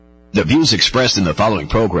The views expressed in the following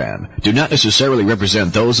program do not necessarily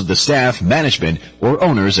represent those of the staff, management, or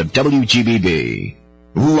owners of WGBB.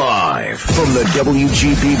 Live from the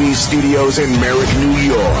WGBB studios in Merrick, New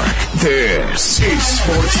York, this is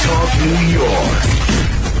Sports Talk New York.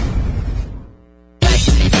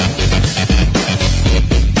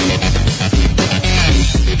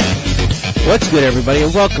 What's good, everybody,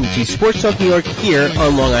 and welcome to Sports Talk New York here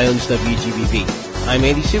on Long Island's WGBB. I'm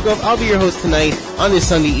Andy Sugrove. I'll be your host tonight on this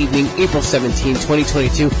Sunday evening, April 17,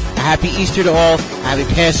 2022. A happy Easter to all. A happy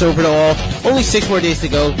Passover to all. Only 6 more days to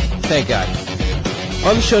go. Thank God.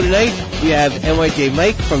 On the show tonight, we have NYJ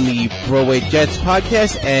Mike from the Broadway Jets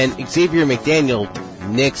podcast and Xavier McDaniel,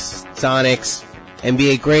 Knicks, Sonics,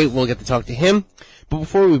 NBA great. We'll get to talk to him. But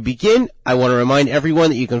before we begin, I want to remind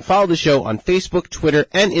everyone that you can follow the show on Facebook, Twitter,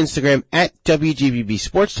 and Instagram at WGBB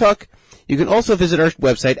Sports Talk. You can also visit our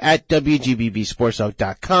website at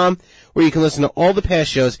WGBBSportsTalk.com, where you can listen to all the past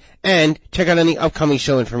shows and check out any upcoming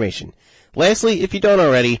show information. Lastly, if you don't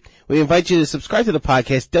already, we invite you to subscribe to the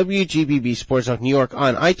podcast WGBB Sports Talk New York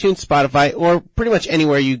on iTunes, Spotify, or pretty much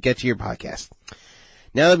anywhere you get to your podcast.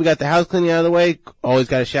 Now that we got the house cleaning out of the way, always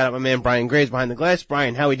got to shout out my man Brian Graves behind the glass.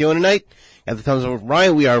 Brian, how we doing tonight? At the thumbs up with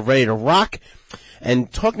Brian, we are ready to rock. And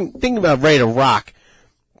thinking about ready to rock,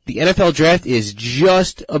 the NFL draft is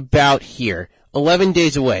just about here, 11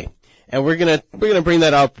 days away, and we're gonna bring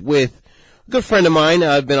that up with a good friend of mine.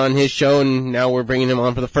 I've been on his show, and now we're bringing him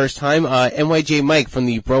on for the first time. NYJ Mike from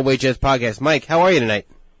the Broadway Jets podcast. Mike, how are you tonight?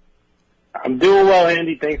 I'm doing well,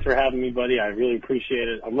 Andy. Thanks for having me, buddy. I really appreciate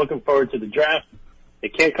it. I'm looking forward to the draft.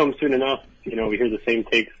 It can't come soon enough. You know, we hear the same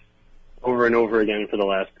takes over and over again for the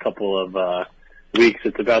last couple of weeks.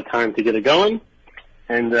 It's about time to get it going.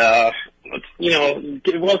 And, let's,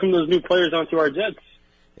 welcome those new players onto our Jets.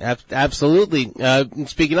 Absolutely.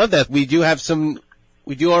 Speaking of that, we do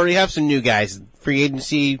already have some new guys. Free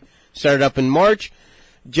agency started up in March.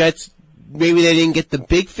 Jets, maybe they didn't get the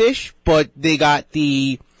big fish, but they got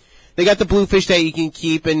the blue fish that you can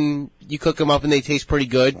keep and you cook them up and they taste pretty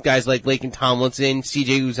good. Guys like Laken Tomlinson,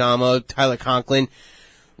 CJ Uzomah, Tyler Conklin,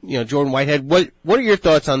 Jordan Whitehead. What are your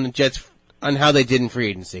thoughts on the Jets, on how they did in free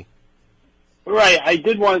agency? Right, I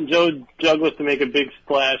did want Joe Douglas to make a big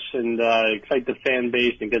splash and excite the fan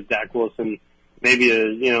base and get Zach Wilson maybe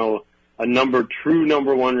a true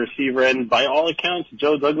number one receiver. And by all accounts,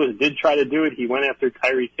 Joe Douglas did try to do it. He went after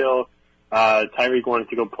Tyreek Hill. Tyreek wanted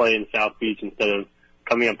to go play in South Beach instead of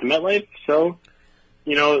coming up to MetLife. So,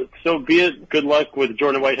 so be it. Good luck with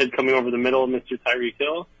Jordan Whitehead coming over the middle of Mr. Tyreek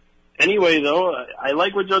Hill. Anyway, though, I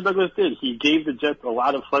like what Joe Douglas did. He gave the Jets a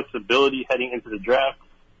lot of flexibility heading into the draft.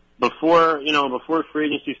 Before free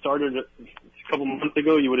agency started a couple months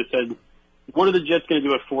ago, you would have said, what are the Jets going to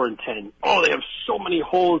do at 4 and 10? Oh, they have so many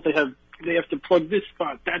holes. They have to plug this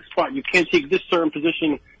spot, that spot. You can't take this certain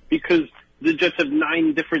position because the Jets have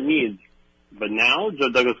 9 different needs. But now, Joe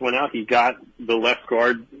Douglas went out. He got the left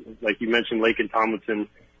guard, like you mentioned, Laken Tomlinson,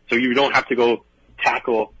 so you don't have to go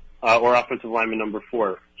tackle or offensive lineman number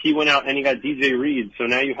 4. He went out and he got DJ Reed, so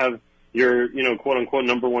now you have your, quote-unquote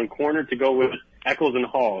number 1 corner to go with Echols and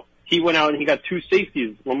Hall. He went out and he got 2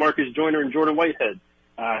 safeties, LaMarcus Joyner and Jordan Whitehead.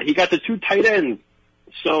 He got the 2 tight ends.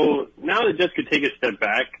 So now the Jets could take a step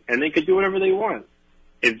back, and they could do whatever they want.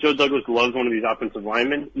 If Joe Douglas loves one of these offensive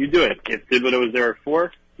linemen, you do it. If Thibodeau was there at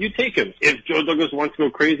 4, you take him. If Joe Douglas wants to go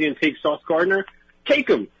crazy and take Sauce Gardner, take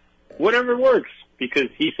him. Whatever works, because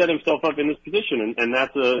he set himself up in this position, and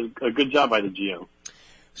that's a good job by the GM.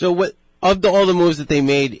 So what... Of all the moves that they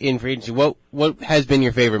made in free agency, what has been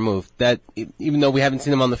your favorite move? That, even though we haven't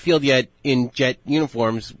seen them on the field yet in Jet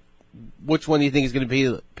uniforms, which one do you think is going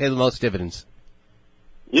to pay the most dividends?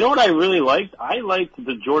 You know what I really liked? I liked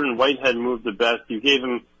the Jordan Whitehead move the best. You gave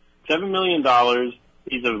him $7 million.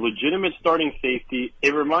 He's a legitimate starting safety.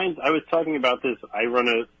 I was talking about this.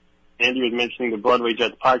 Andy was mentioning the Broadway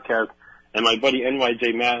Jets podcast, and my buddy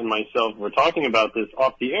NYJ Matt and myself were talking about this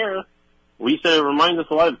off the air. We said it reminds us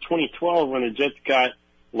a lot of 2012 when the Jets got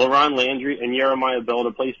LaRon Landry and Jeremiah Bell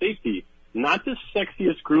to play safety. Not the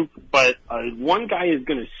sexiest group, but one guy is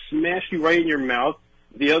going to smash you right in your mouth,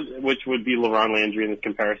 the other, which would be LaRon Landry in this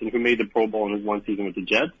comparison, who made the Pro Bowl in his one season with the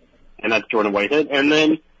Jets, and that's Jordan Whitehead. And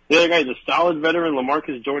then the other guy is a solid veteran,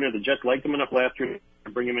 LaMarcus Joyner. The Jets liked him enough last year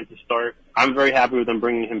to bring him in to start. I'm very happy with them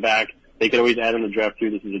bringing him back. They could always add in the draft, too.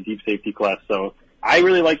 This is a deep safety class, so I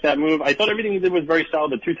really like that move. I thought everything he did was very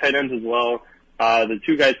solid. The 2 tight ends as well. The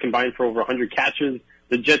 2 guys combined for over 100 catches.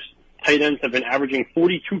 The Jets tight ends have been averaging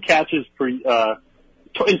 42 catches per in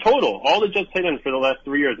total. All the Jets tight ends for the last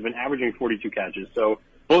 3 years have been averaging 42 catches. So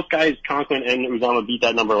both guys, Conklin and Uzomah, beat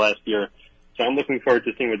that number last year. So I'm looking forward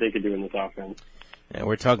to seeing what they could do in this offense. And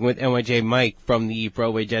we're talking with NYJ Mike from the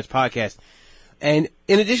Broadway Jets podcast. And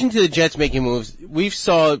in addition to the Jets making moves, we've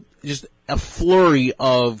saw just a flurry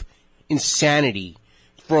of insanity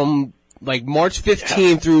from like March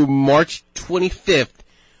 15th through March 25th,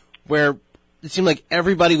 where it seemed like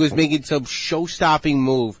everybody was making some show-stopping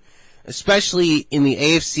move, especially in the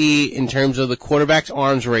AFC in terms of the quarterback's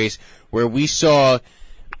arms race, where we saw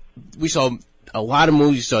a lot of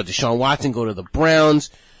moves. You saw Deshaun Watson go to the Browns.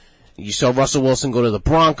 You saw Russell Wilson go to the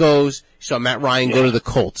Broncos. You saw Matt Ryan go to the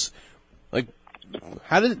Colts.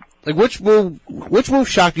 Which move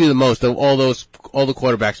shocked you the most of all the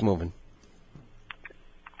quarterbacks moving?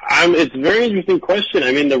 It's a very interesting question.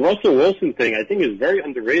 I mean, the Russell Wilson thing I think is very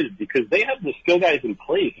underrated because they have the skill guys in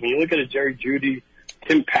place. I mean, you look at a Jerry Jeudy,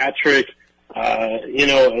 Tim Patrick, they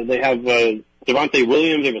have Devontae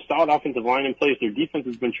Williams. They have a solid offensive line in place. Their defense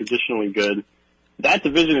has been traditionally good. That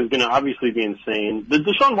division is going to obviously be insane. The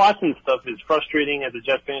Deshaun Watson stuff is frustrating as a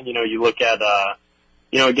Jet fan. You know, you look at,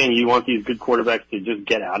 again, you want these good quarterbacks to just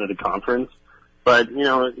get out of the conference. But,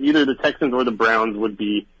 either the Texans or the Browns would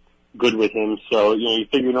be good with him. So, you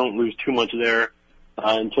figure you don't lose too much there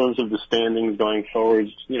in terms of the standings going forward,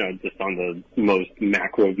 just on the most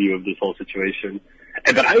macro view of this whole situation.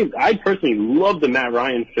 But I personally love the Matt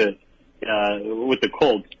Ryan fit with the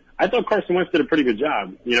Colts. I thought Carson Wentz did a pretty good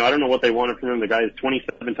job. I don't know what they wanted from him. The guy has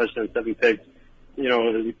 27 touchdowns, 7 picks,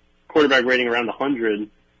 quarterback rating around 100, and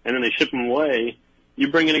then they ship him away.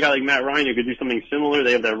 You bring in a guy like Matt Ryan who could do something similar.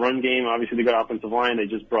 They have that run game. Obviously, they got offensive line. They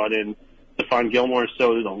just brought in Stephon Gilmore.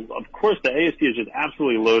 So, of course, the AFC is just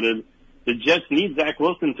absolutely loaded. The Jets need Zach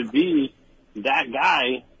Wilson to be that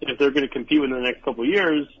guy if they're going to compete within the next couple of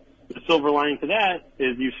years. The silver lining to that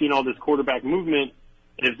is you've seen all this quarterback movement.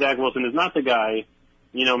 If Zach Wilson is not the guy,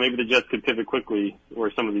 maybe the Jets could pivot quickly,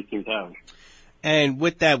 or some of these teams have. And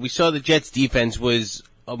with that, we saw the Jets' defense was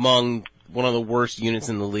among one of the worst units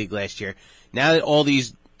in the league last year. Now that all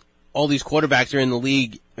these quarterbacks are in the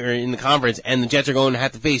league or in the conference, and the Jets are going to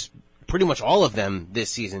have to face pretty much all of them this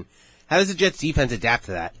season, how does the Jets' defense adapt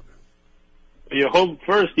to that? You hope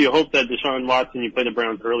that Deshaun Watson, you play the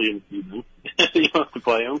Browns early in the season. You don't have to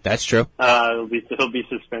play him. That's true. He'll be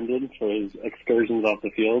suspended for his excursions off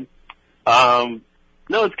the field.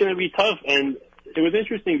 No, it's going to be tough. And it was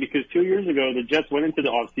interesting because 2 years ago, the Jets went into the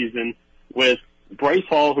offseason with Bryce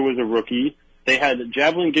Hall, who was a rookie. They had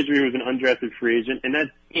Javelin Guidry, who was an undrafted free agent, and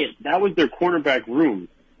that's it. That was their cornerback room.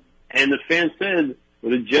 And the fans said,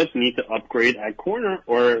 well, the Jets need to upgrade at corner,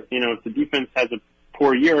 or, if the defense has a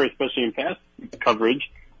poor year, especially in pass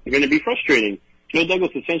coverage, they're going to be frustrating. Joe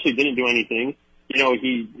Douglas essentially didn't do anything.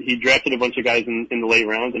 He drafted a bunch of guys in the late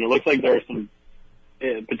rounds, and it looks like there are some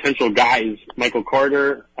potential guys, Michael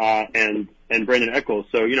Carter and Brandon Echols.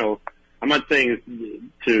 So, I'm not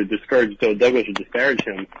saying to discourage Joe Douglas or disparage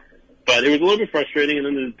him, but it was a little bit frustrating, and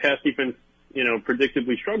then the pass defense,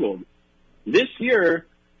 predictably struggled. This year,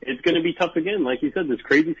 it's going to be tough again. Like you said, this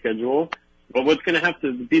crazy schedule. But what's going to have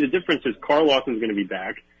to be the difference is Carl Lawson's going to be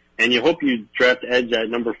back, and you hope you draft edge at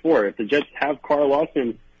number 4. If the Jets have Carl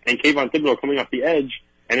Lawson and Kayvon Thibodeau coming off the edge,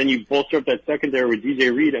 and then you bolster up that secondary with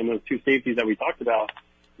DJ Reed and those 2 safeties that we talked about,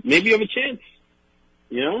 maybe you have a chance.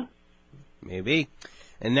 Maybe.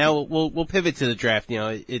 And now we'll pivot to the draft.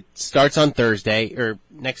 It starts on Thursday, or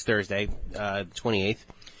next Thursday, 28th.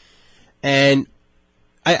 And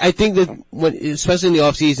I think that especially in the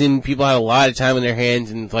off season, people have a lot of time on their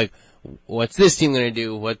hands, and it's like, what's this team going to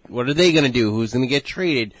do? What are they going to do? Who's going to get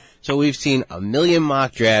traded? So we've seen a million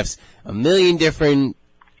mock drafts, a million different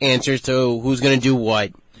answers to who's going to do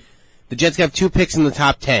what. The Jets have 2 picks in the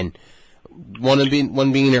top 10. One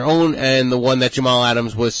being their own, and the one that Jamal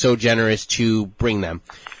Adams was so generous to bring them.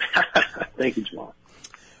 Thank you, Jamal.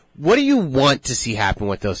 What do you want to see happen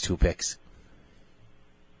with those 2 picks?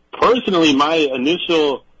 Personally, my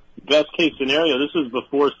initial best case scenario, this was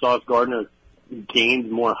before Sauce Gardner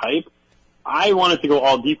gained more hype. I wanted to go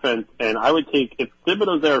all defense, and I would take, if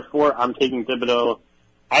Thibodeau's there at 4, I'm taking Thibodeau.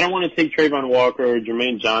 I don't want to take Trayvon Walker or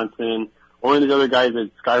Jermaine Johnson or any of the other guys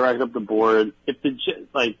that skyrocket up the board.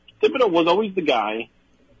 Thibodeau was always the guy.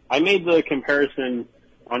 I made the comparison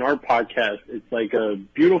on our podcast. It's like a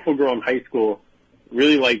beautiful girl in high school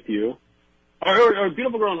really liked you. Or a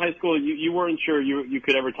beautiful girl in high school, you weren't sure you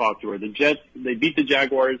could ever talk to her. The Jets, they beat the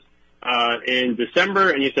Jaguars in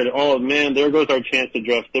December, and you said, oh, man, there goes our chance to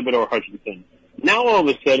draft Thibodeau or Hutchinson. Now, all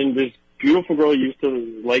of a sudden, this beautiful girl you used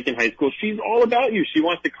to like in high school, she's all about you. She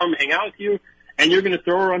wants to come hang out with you, and you're going to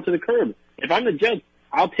throw her onto the curb. If I'm the Jets,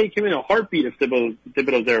 I'll take him in a heartbeat if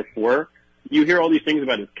Thibodeau's there at 4. You hear all these things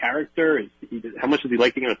about his character, how much does he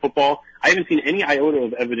like the game of football. I haven't seen any iota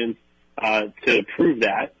of evidence to prove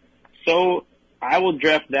that. So I will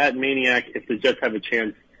draft that maniac if the Jets have a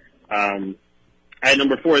chance at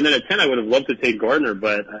number 4. And then at 10, I would have loved to take Gardner,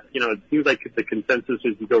 but, it seems like the consensus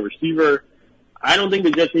is to go receiver. I don't think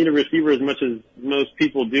the Jets need a receiver as much as most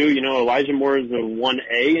people do. Elijah Moore is a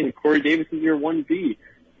 1A, and Corey Davis is your 1B.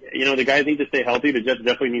 The guys need to stay healthy. The Jets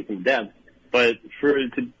definitely need some depth. But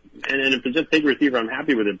and if the Jets take a receiver, I'm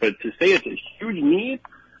happy with it. But to say it's a huge need,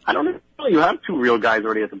 I don't know. You have 2 real guys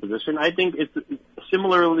already at the position. I think it's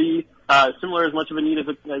similar as much of a need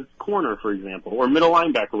as corner, for example, or middle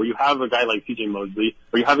linebacker, where you have a guy like C.J. Mosley,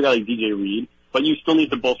 or you have a guy like DJ Reed, but you still need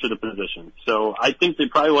to bolster the position. So I think they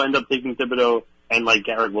probably will end up taking Thibodeau and like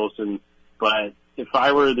Garrett Wilson. But if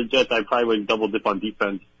I were the Jets, I probably would double dip on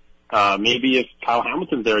defense. Maybe if Kyle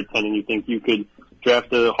Hamilton's there at 10 and you think you could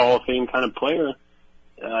draft a Hall of Fame kind of player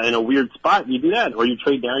in a weird spot, you do that. Or you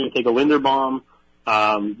trade down, you take a Linderbaum.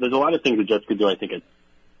 There's a lot of things the Jets could do, I think, in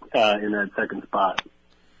that second spot.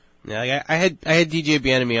 Yeah, I had DJ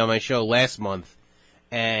Bieniemy on my show last month,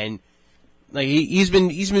 and like he's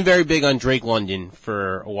been very big on Drake London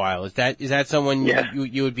for a while. Is that someone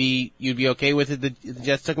you would be okay with if the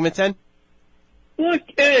Jets took him at 10? Look,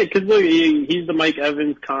 because he's the Mike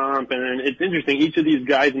Evans comp, and it's interesting. Each of these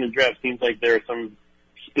guys in the draft seems like they're some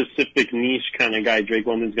specific niche kind of guy. Drake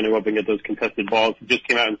London's going to go up and get those contested balls. He just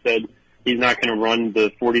came out and said he's not going to run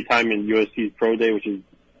the 40 time in USC's pro day, which is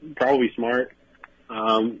probably smart.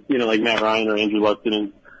 Like Matt Ryan or Andrew Luck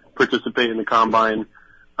didn't participate in the combine.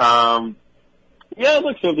 So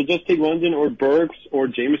if they just take London or Burks or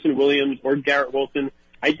Jameson Williams or Garrett Wilson,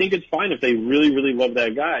 I think it's fine if they really, really love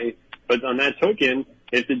that guy. But on that token,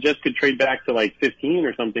 if the Jets could trade back to like 15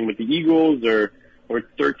 or something with the Eagles or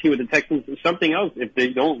 13 with the Texans, something else, if they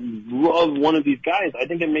don't love one of these guys, I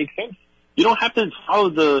think it makes sense. You don't have to follow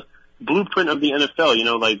the blueprint of the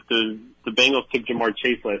NFL, like the Bengals took Jamar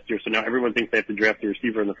Chase last year, so now everyone thinks they have to draft a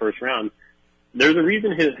receiver in the first round. There's a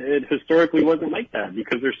reason it historically wasn't like that,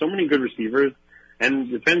 because there's so many good receivers, and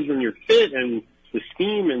it depends on your fit and the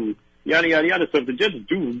scheme and yada, yada, yada. So if the Jets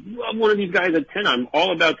do love one of these guys at 10, I'm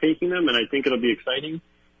all about taking them, and I think it'll be exciting.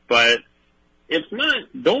 But if not,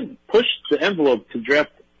 don't push the envelope to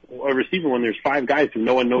draft a receiver when there's 5 guys who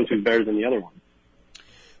no one knows who's better than the other one.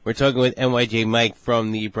 We're talking with NYJ Mike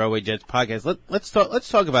from the Broadway Jets podcast. Let's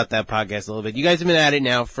talk about that podcast a little bit. You guys have been at it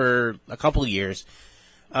now for a couple of years.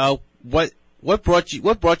 What brought you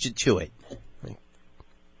to it?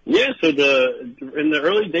 Yeah, so in the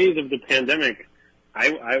early days of the pandemic, I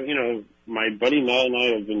my buddy Matt and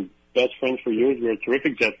I have been best friends for years. We're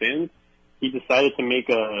terrific Jet fans. He decided to make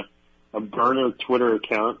a burner Twitter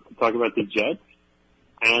account to talk about the Jets,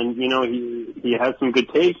 and he has some good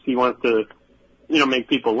takes. He wants to make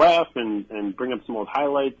people laugh and bring up some old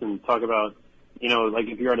highlights and talk about, like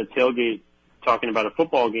if you're at a tailgate talking about a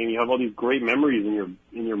football game, you have all these great memories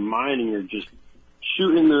in your mind, and you're just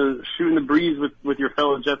shooting the breeze with your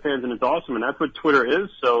fellow Jet fans, and it's awesome. And that's what Twitter is.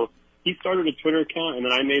 So he started a Twitter account, and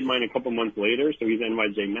then I made mine a couple months later. So he's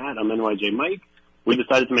NYJ Matt, I'm NYJ Mike. We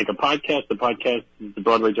decided to make a podcast. The podcast is the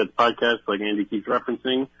Broadway Jets podcast, like Andy keeps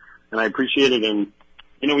referencing, and I appreciate it. And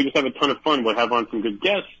we just have a ton of fun. We'll have on some good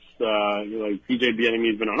guests. Like DJ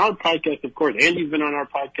Bieniemy's been on our podcast, of course. Andy's been on our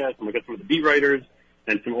podcast, and we got some of the beat writers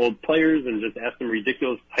and some old players, and just ask them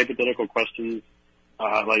ridiculous hypothetical questions.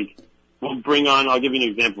 We'll bring on. I'll give you an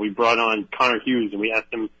example. We brought on Connor Hughes, and we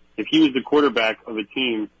asked him if he was the quarterback of a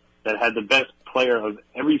team that had the best player of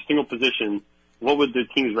every single position, what would the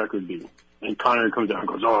team's record be? And Connor comes out and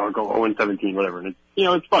goes, I'll go 0-17, whatever. And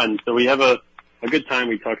it's fun. So we have a good time.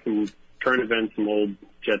 We talk some current events, some old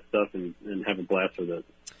Jet stuff, and have a blast with it.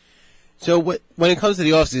 So when it comes to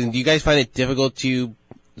the offseason, do you guys find it difficult to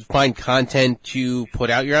find content to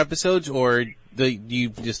put out your episodes, or do you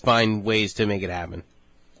just find ways to make it happen?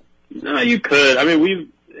 No, you could. I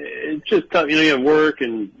mean, it's just tough. You have work,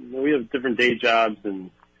 and we have different day jobs, and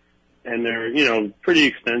they're, pretty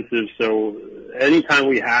expensive. So anytime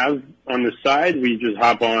we have on the side, we just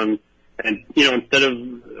hop on, and, instead of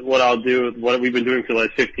what we've been doing for the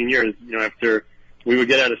last 15 years, after we would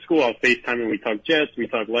get out of school, I'll FaceTime and we talk Jets, we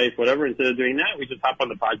talk life, whatever. Instead of doing that, we just hop on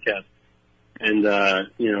the podcast. And,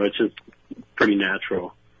 it's just pretty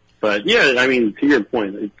natural. But yeah, I mean, to your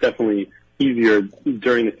point, it's definitely easier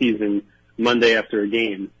during the season, Monday after a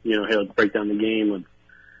game. Hey, let's break down the game.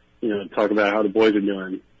 Let's, talk about how the boys are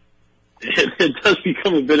doing. It does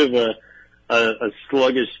become a bit of a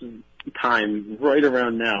sluggish time right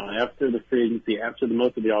around now, after the free agency, after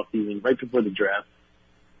most of the off season, right before the draft.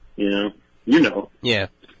 Yeah.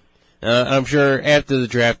 I'm sure after the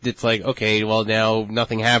draft, it's like, okay, well now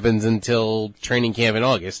nothing happens until training camp in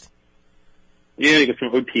August. Yeah, you get some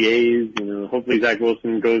OTAs. Hopefully Zach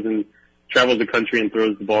Wilson goes and travels the country and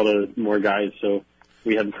throws the ball to more guys, so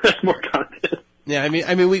we have more content. Yeah, I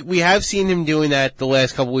mean, we have seen him doing that the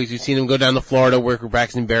last couple of weeks. We've seen him go down to Florida, work with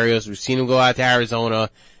Braxton Berrios. We've seen him go out to Arizona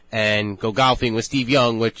and go golfing with Steve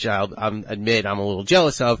Young, which I'll admit I'm a little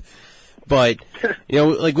jealous of. But,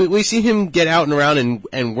 like, we see him get out and around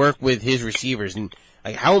and work with his receivers. And,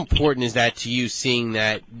 like, how important is that to you, seeing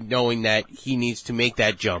that, knowing that he needs to make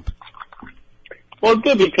that jump? Well, it's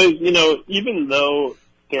good because, even though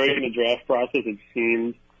during the draft process it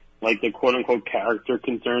seemed like the quote-unquote character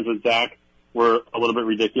concerns with Zach were a little bit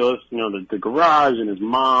ridiculous, the garage and his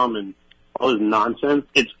mom and all his nonsense,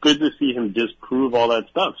 it's good to see him disprove all that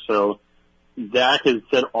stuff. So Zach has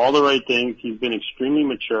said all the right things. He's been extremely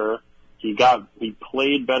mature. He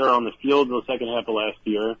played better on the field in the second half of last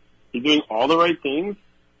year. He's doing all the right things,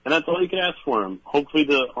 and that's all you can ask for him. Hopefully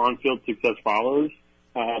the on-field success follows.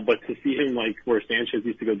 But to see him like where Sanchez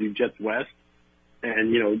used to go do Jets West,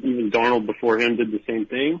 and even Darnold before him did the same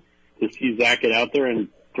thing, to see Zach get out there and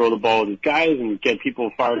throw the ball with his guys and get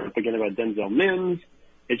people fired up again about Denzel Mims,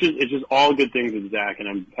 it's just all good things with Zach,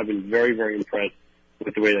 and I've been very, very impressed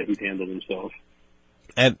with the way that he's handled himself.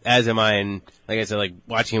 As am I, and like I said, like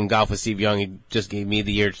watching him golf with Steve Young, he just gave me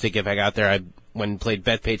the urge to get back out there. I went and played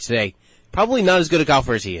Bethpage today. Probably not as good a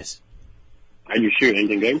golfer as he is. Are you sure?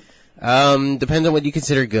 Anything good? Depends on what you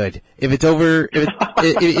consider good. If it's over,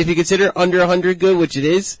 if you consider under 100 good, which it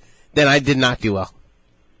is, then I did not do well.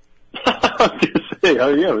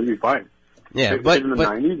 Oh yeah, it'd be fine. Yeah, in the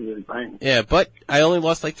 90s, it'd be fine. Yeah, but I only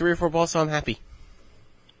lost like 3 or 4 balls, so I'm happy.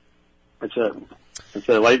 It's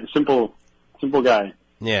a light, simple guy.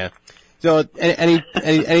 Yeah. So,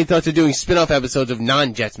 any thoughts of doing spin-off episodes of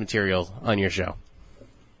non-Jets material on your show?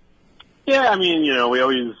 Yeah, I mean,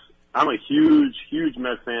 I'm a huge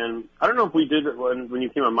Mets fan. I don't know if we did it when you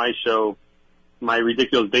came on my show, my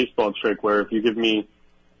ridiculous baseball trick, where if you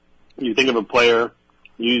think of a player,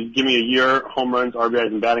 you give me a year, home runs, RBIs,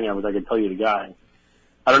 and batting average, I could tell you the guy.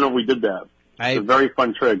 I don't know if we did that. It's a very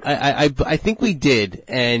fun trick. I think we did,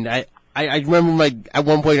 and I remember at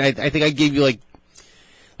one point I think I gave you like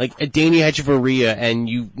a Danny Hechavarria, and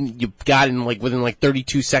you got in within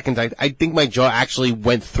 32 seconds. I think my jaw actually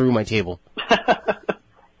went through my table.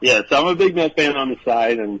 Yeah, so I'm a big Mets fan on the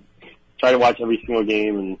side and try to watch every single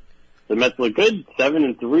game. And the Mets look good,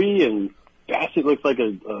 7-3, and Bassett looks like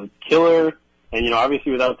a killer. And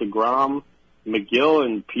obviously without DeGrom, McGill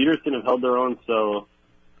and Peterson have held their own. So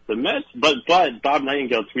the Mets, but Bob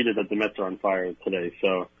Nightingale tweeted that the Mets are on fire today.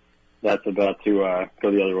 So that's about to go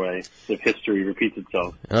the other way if history repeats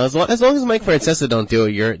itself. As long as Mike Francesa don't do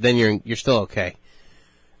it, you're still okay.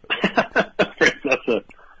 Francesa.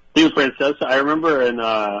 Dude, Francesa, I remember in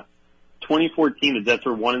 2014 the Jets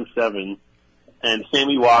were 1-7, and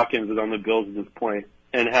Sammy Watkins was on the Bills at this point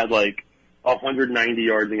and had 190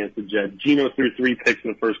 yards against the Jets. Geno threw 3 picks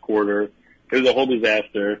in the first quarter. It was a whole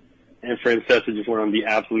disaster, and Francesa just went on the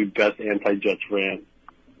absolute best anti-Jets rant.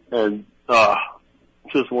 And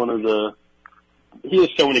just one of he has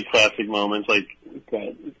so many classic moments.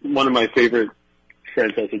 One of my favorite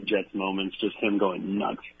Francesa Jets moments, just him going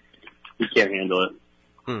nuts. He can't handle it.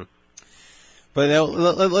 But now,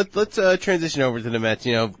 let's transition over to the Mets.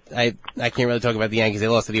 I can't really talk about the Yankees. They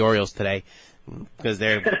lost to the Orioles today because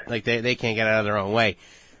they're they can't get out of their own way.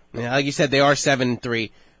 Like you said, they are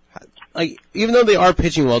 7-3. Even though they are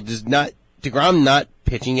pitching well, does DeGrom not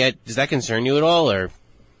pitching yet? Does that concern you at all, or?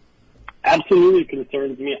 Absolutely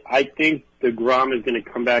concerns me. I think DeGrom is going to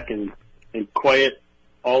come back and quiet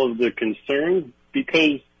all of the concerns,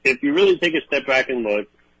 because if you really take a step back and look,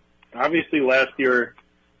 obviously last year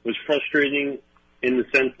was frustrating in the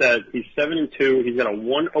sense that he's 7-2, he's got a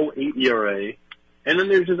 1.08 ERA, and then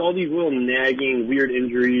there's just all these little nagging, weird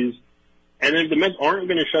injuries, and if the Mets aren't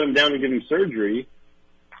going to shut him down and give him surgery,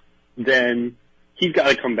 then he's got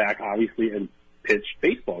to come back, obviously, and pitch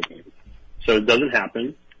baseball games. So it doesn't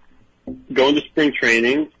happen. Go into spring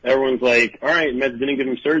training, everyone's like, all right, Mets didn't give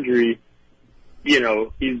him surgery, he's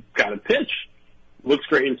got to pitch. Looks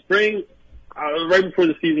great in spring. Right before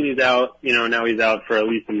the season he's out, now he's out for at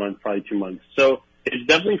least a month, probably 2 months. So it's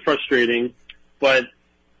definitely frustrating, but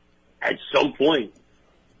at some point,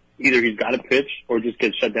 either he's got to pitch or just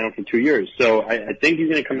get shut down for 2 years. So I think he's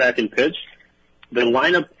going to come back and pitch. The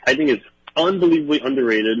lineup, I think, is unbelievably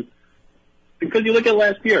underrated, because you look at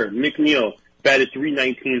last year, McNeil batted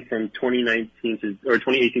 .319 from 2018 to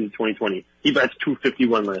 2020. He bats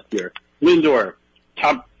 .251 last year. Lindor,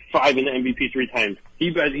 top 5 in the MVP 3 times.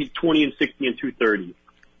 He's 20 and 60 and .230.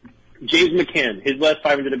 James McCann, his last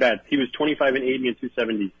 500 at bats, he was 25 and 80 and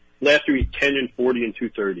 .270. Last year he's 10 and 40 and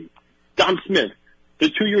 .230. Dom Smith, the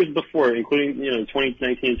 2 years before, including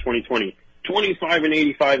 2019 and 2020, 25 and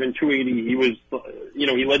 85 and 280. He was,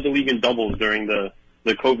 he led the league in doubles during the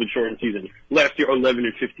COVID shortened season. Last year, 11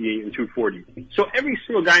 and 58 and 240. So every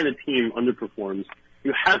single guy in the team underperforms.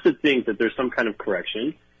 You have to think that there's some kind of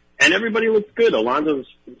correction. And everybody looks good. Alonso's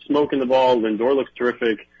smoking the ball. Lindor looks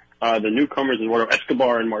terrific. The newcomers, Eduardo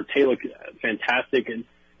Escobar and Marte look fantastic. And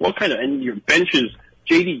and your benches,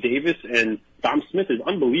 J.D. Davis and Dom Smith is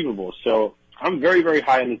unbelievable. So I'm very, very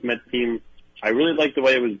high on this Mets team. I really like the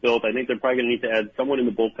way it was built. I think they're probably going to need to add someone in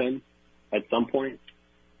the bullpen at some point.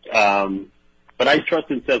 But I trust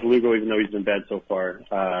in Seth Lugo, even though he's been bad so far.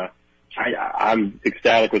 I'm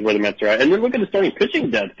ecstatic with where the Mets are at. And then look at the starting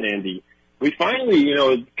pitching depth, Andy. We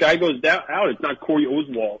finally, guy goes out. It's not Corey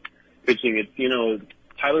Oswalt pitching. It's,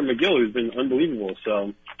 Tyler McGill, who's been unbelievable.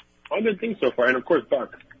 So all good things so far. And, of course,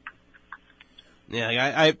 Buck.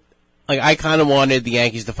 Yeah, I kind of wanted the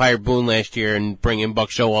Yankees to fire Boone last year and bring in Buck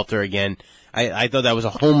Showalter again. I thought that was a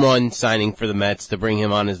home run signing for the Mets to bring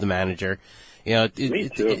him on as the manager. Me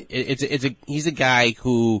too. He's a guy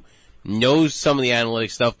who knows some of the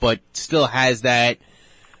analytic stuff, but still has that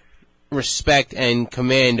respect and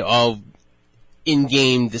command of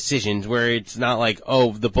in-game decisions where it's not like,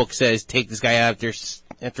 oh, the book says take this guy out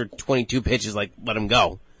after 22 pitches, like, let him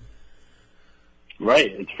go.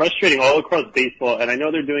 Right. It's frustrating all across baseball, and I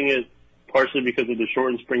know they're doing it partially because of the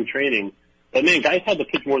shortened spring training. But, man, guys had to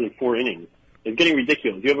pitch more than 4 innings. It's getting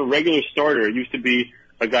ridiculous. You have a regular starter. It used to be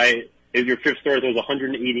a guy, if your fifth starter throws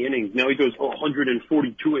 180 innings. Now he goes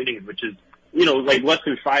 142 innings, which is, like less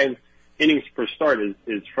than 5 innings per start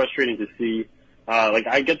is frustrating to see.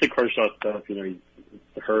 I get the Kershaw stuff. He's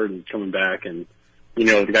hurt and coming back, and, the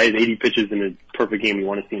guy has 80 pitches in a perfect game. You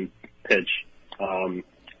want to see him pitch.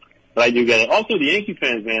 But I do get it. Also, the Yankee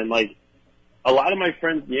fans, man, a lot of my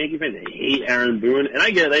friends, the Yankee fans, they hate Aaron Boone, and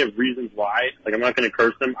I get it. They have reasons why. I'm not going to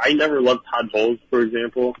curse them. I never loved Todd Bowles, for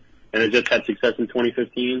example, and it just had success in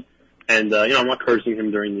 2015. And, I'm not cursing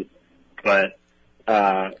him during this. But,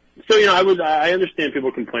 I understand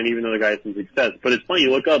people complain even though the guy has some success. But it's funny,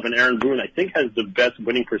 you look up, and Aaron Boone, I think, has the best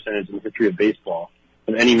winning percentage in the history of baseball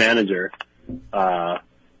of any manager. The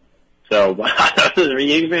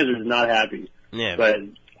Yankee fans are not happy. Yeah. But,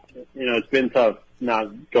 it's been tough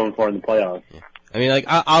not going far in the playoffs. Yeah. I mean,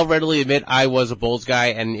 I'll readily admit I was a Bulls guy,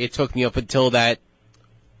 and it took me up until the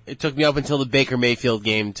Baker Mayfield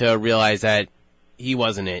game to realize that he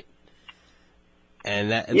wasn't it. And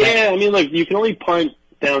you can only punt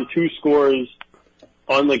down 2 scores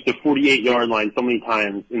on the 48-yard line so many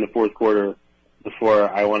times in the fourth quarter before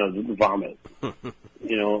I want to vomit.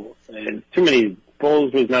 And too many.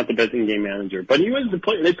 Bulls was not the best in-game manager, but he was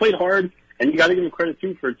they played hard, and you got to give him credit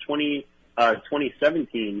too for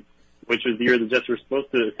 2017, which was the year the Jets were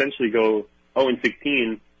supposed to essentially go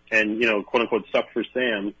 0-16 and quote unquote suck for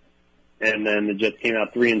Sam, and then the Jets came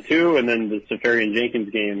out 3-2, and then the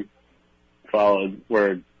Safarian-Jenkins game followed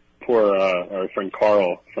where poor our friend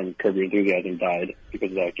Carl from Curb Your Enthusiasm died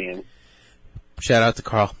because of that game. Shout out to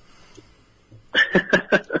Carl.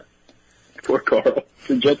 Poor Carl.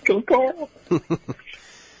 The Jets killed Carl.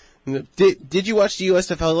 Did you watch the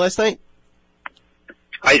USFL last night?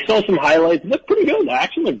 I saw some highlights. It looked pretty good.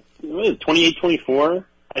 Actually, 28-24.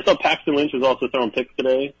 I saw Paxton Lynch was also throwing picks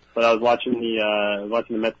today, but I was watching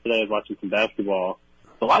the Mets today. I was watching some basketball.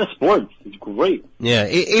 A lot of sports. It's great. Yeah,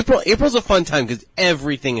 April's a fun time because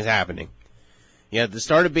everything is happening. You got the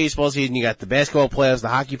start of baseball season. You got the basketball playoffs, the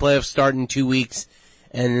hockey playoffs start in 2 weeks,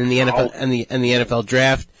 and then the NFL and the NFL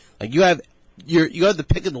draft. You have the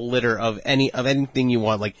pick of the litter of anything you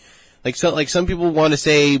want. Like some people want to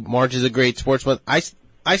say March is a great sports month. I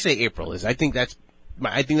say April is. I think that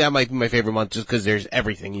might be my favorite month just because there's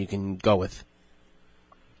everything you can go with.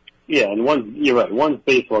 Yeah, and you're right. Once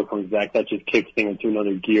baseball comes back, that just kicks things into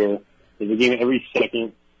another gear. There's a game every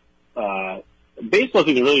second. Baseball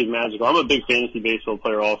season really is magical. I'm a big fantasy baseball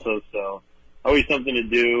player also, so always something to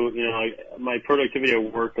do. My productivity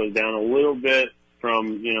at work goes down a little bit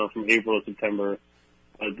from April to September.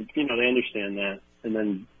 But, they understand that. And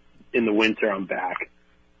then in the winter, I'm back.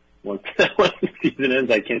 Once the season ends,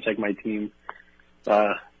 I can't check my team.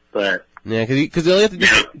 But yeah, because you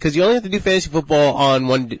only have to do fantasy football on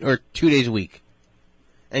 1 or 2 days a week,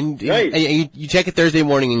 and right. you check it Thursday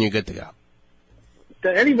morning and you're good to go.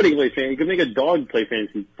 Anybody can play fantasy. You can make a dog play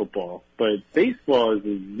fantasy football, but baseball is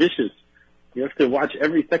vicious. You have to watch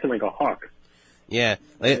every second like a hawk. Yeah,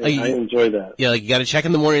 I enjoy that. Yeah, you got to check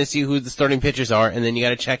in the morning to see who the starting pitchers are, and then you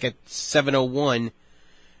got to check at 7:01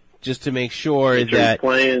 just to make sure that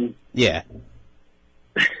playing. Yeah.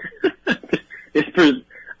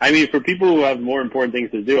 For people who have more important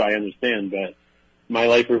things to do, I understand, but my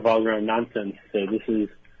life revolves around nonsense, so this is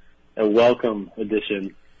a welcome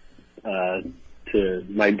addition. to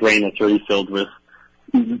my brain that's already filled with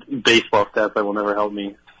baseball stats that will never help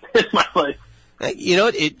me in my life. You know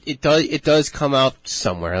what? It does come out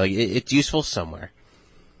somewhere. Like it's useful somewhere.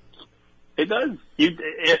 It does.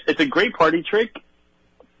 It's a great party trick,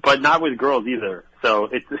 but not with girls either. So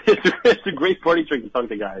it's a great party trick to talk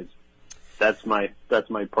to guys. That's my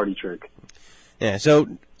party trick. Yeah.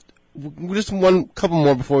 So just couple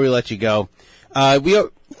more before we let you go. I'm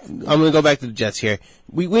going to go back to the Jets here.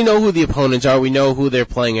 We know who the opponents are. We know who they're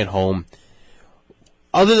playing at home.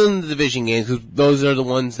 Other than the division games, because those are the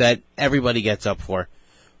ones that everybody gets up for.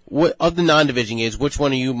 Of the non-division games, which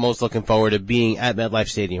one are you most looking forward to being at MetLife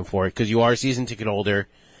Stadium for? Because you are a season ticket holder,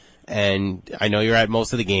 and I know you're at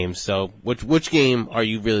most of the games. So, which game are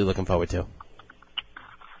you really looking forward to?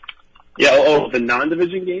 Yeah. The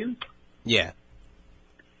non-division games. Yeah.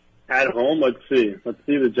 At home, let's see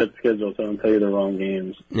the Jets schedule, so I don't tell you the wrong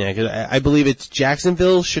games. Yeah, because I believe it's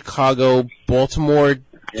Jacksonville, Chicago, Baltimore,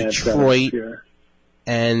 Detroit,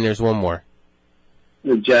 and there's one more.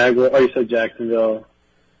 The Jaguars. Oh, you said Jacksonville.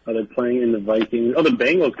 Oh, they're playing in the Vikings. Oh, the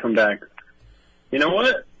Bengals come back. You know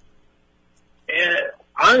what?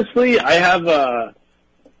 Honestly, I have a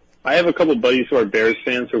couple buddies who are Bears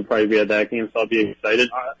fans who will probably be at that game, so I'll be excited.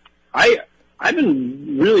 I've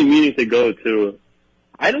been really meaning to go to.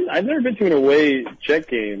 I've never been to an away Jet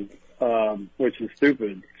game, which is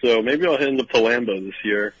stupid. So maybe I'll head into Lambeau this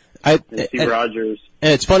year and see Rodgers.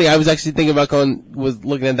 And it's funny, I was actually thinking about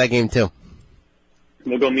looking at that game too.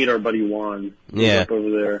 We'll go meet our buddy Juan. Yeah, up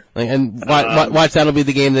over there. And watch that'll be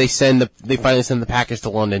the game they finally send the Packers to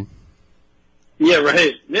London. Yeah,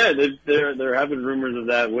 right. Yeah, they're having rumors of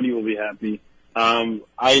that. Woody will be happy.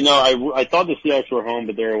 I know. I thought the Seahawks were home,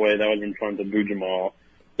 but they're away. That would have been fun to boo Jamal.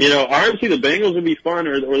 You know, honestly, the Bengals would be fun,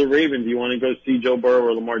 or the Ravens. You want to go see Joe Burrow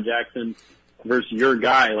or Lamar Jackson versus your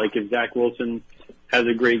guy. Like if Zach Wilson has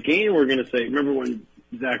a great game, we're going to say, remember when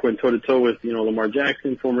Zach went toe-to-toe with, Lamar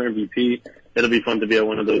Jackson, former MVP? It'll be fun to be at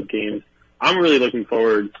one of those games. I'm really looking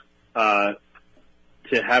forward to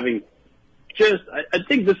having I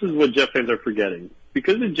think this is what Jet fans are forgetting.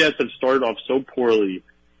 Because the Jets have started off so poorly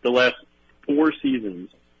the last 4 seasons,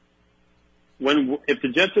 if the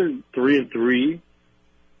Jets are 3-3,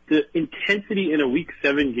 the intensity in a Week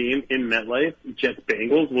 7 game in MetLife,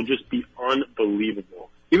 Jets-Bengals, will just be unbelievable.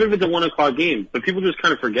 Even if it's a 1 o'clock game. But people just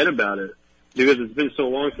kind of forget about it because it's been so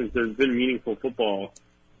long since there's been meaningful football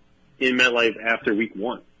in MetLife after Week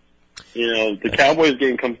 1. The Cowboys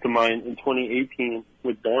game comes to mind in 2018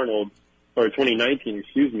 with Darnold, or 2019,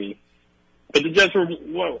 excuse me. But the Jets were,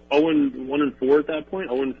 0-1-4 at that point?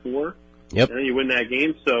 0-4? Yep. And then you win that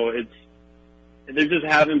game, so there just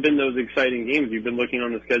haven't been those exciting games. You've been looking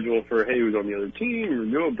on the schedule for, hey, who's on the other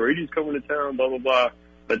team? Or, Brady's coming to town, blah, blah, blah.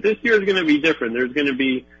 But this year is going to be different. There's going to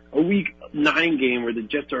be a Week 9 game where the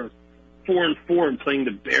Jets are 4-4 and playing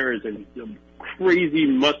the Bears, and a crazy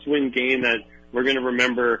must-win game that we're going to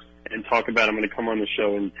remember and talk about. I'm going to come on the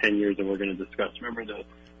show in 10 years, and we're going to discuss. Remember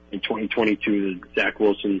in 2022, the Zach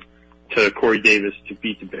Wilson to Corey Davis to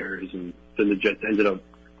beat the Bears, and then the Jets ended up,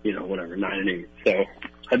 9-8. So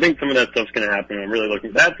I think some of that stuff's going to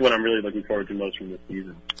happen. That's what I'm really looking forward to most from this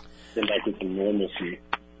season. Getting back to some normalcy.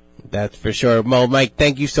 That's for sure. Well, Mike,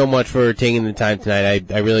 thank you so much for taking the time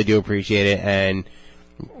tonight. I really do appreciate it. And,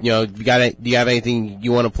 do you have anything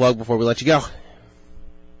you want to plug before we let you go?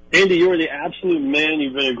 Andy, you are the absolute man.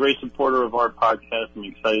 You've been a great supporter of our podcast. I'm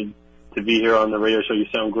excited to be here on the radio show. You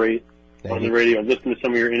sound great on the radio. I've listened to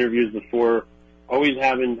some of your interviews before. Always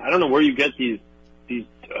having, I don't know where you get these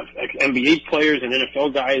NBA players and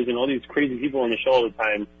NFL guys and all these crazy people on the show all the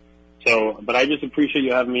time. So, but I just appreciate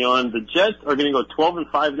you having me on. The Jets are going to go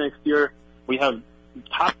 12-5 next year. We have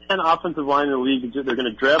top 10 offensive line in the league. They're going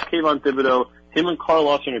to draft Kayvon Thibodeau. Him and Carl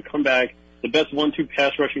Lawson are going to come back. The best 1-2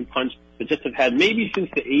 pass rushing punch the Jets have had maybe since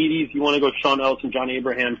the 80s. You want to go Sean Ellison, John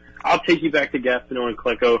Abraham. I'll take you back to Gastineau and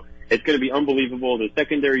Klecko. It's going to be unbelievable. The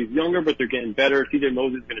secondary is younger, but they're getting better. CJ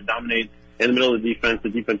Moses is going to dominate in the middle of the defense. The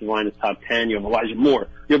defensive line is top 10. You have Elijah Moore.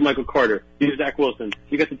 You have Michael Carter. You have Zach Wilson.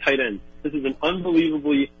 You got the tight end. This is an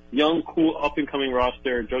unbelievably young, cool, up-and-coming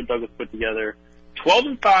roster Joe Douglas put together.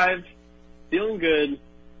 12-5. Feeling good.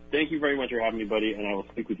 Thank you very much for having me, buddy, and I will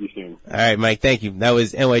speak with you soon. All right, Mike, thank you. That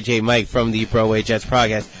was NYJ Mike from the Broadway Jets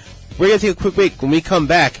podcast. We're going to take a quick break. When we come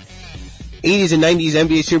back, 80s and 90s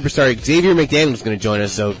NBA superstar Xavier McDaniel is going to join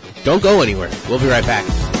us, so don't go anywhere. We'll be right back.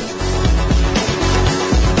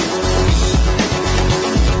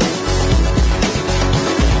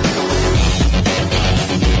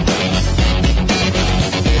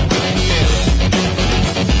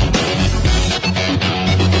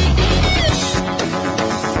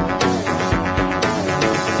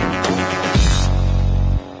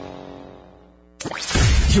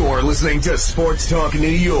 listening to Sports Talk New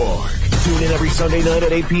York. Tune in every Sunday night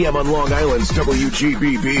at 8 p.m. on Long Island's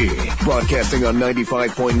WGBB. Broadcasting on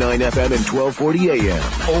 95.9 FM and 1240 AM.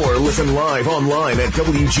 Or listen live online at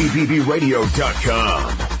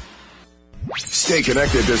WGBBradio.com. Stay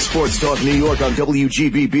connected to Sports Talk New York on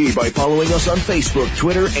WGBB by following us on Facebook,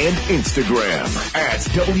 Twitter, and Instagram at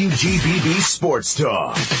WGBB Sports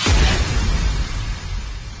Talk.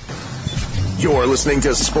 You're listening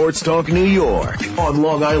to Sports Talk New York on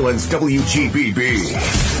Long Island's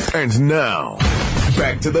WGBB. And now,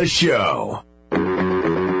 back to the show.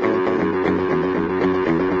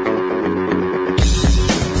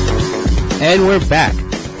 And we're back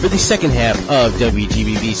for the second half of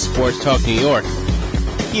WGBB Sports Talk New York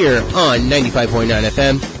here on 95.9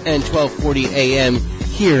 FM and 1240 AM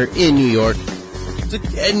here in New York.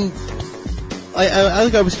 And I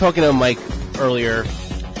think I was talking to Mike earlier.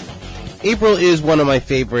 April is one of my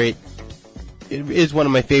favorite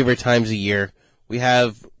times of year. We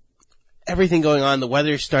have everything going on. The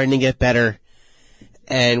weather's starting to get better.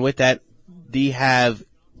 And with that, we have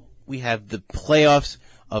the playoffs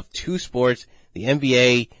of two sports, the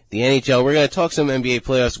NBA, the NHL. We're going to talk some NBA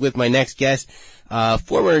playoffs with my next guest,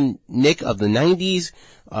 former Knick of the 90s,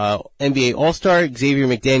 NBA All-Star, Xavier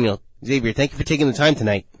McDaniel. Xavier, thank you for taking the time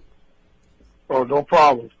tonight. Oh, no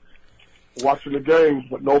problem. Watching the games,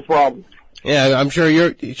 but no problem. Yeah, I'm sure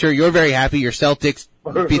you're very happy. Your Celtics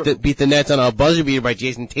beat the Nets on a buzzer beater by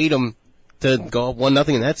Jason Tatum to go up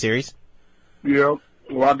 1-0 in that series. Yeah,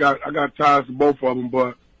 well, I got ties to both of them,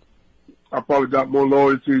 but I probably got more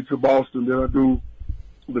loyalty to Boston than I do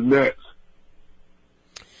the Nets.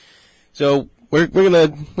 So we're gonna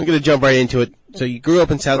jump right into it. So you grew up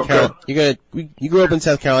in South Carolina. You grew up in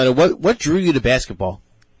South Carolina. What drew you to basketball?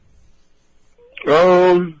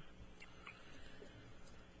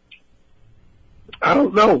 I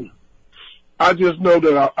don't know. I just know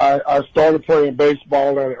that I started playing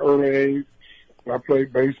baseball at an early age. I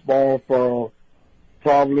played baseball for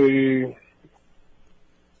probably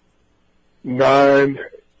 9,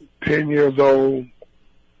 10 years old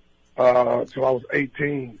till I was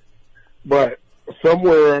 18. But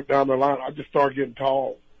somewhere down the line, I just started getting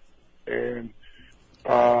tall. And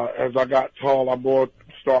as I got tall, I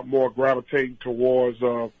start gravitating towards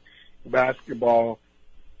basketball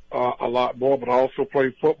a lot more. But I also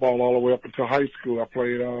played football all the way up until high school. I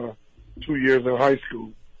played 2 years in high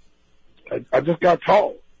school. I just got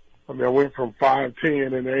tall. I mean, I went from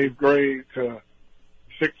 5'10" in the 8th grade to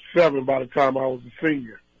 6'7" by the time I was a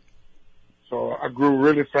senior. So I grew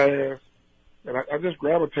really fast, and I just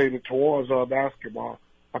gravitated towards basketball.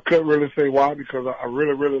 I couldn't really say why, because I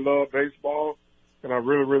really, really love baseball, and I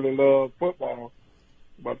really, really love football.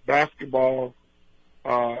 But basketball,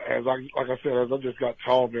 as I just got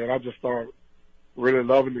tall, man, I just started really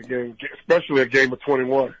loving the game, especially a game of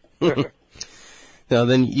 21. Now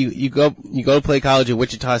then you go to play college at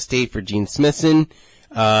Wichita State for Gene Smithson.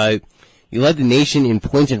 You led the nation in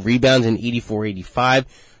points and rebounds in 84-85. Are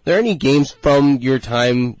there any games from your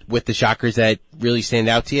time with the Shockers that really stand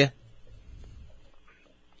out to you?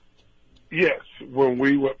 Yes, when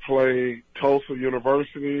we would play Tulsa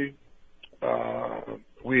University,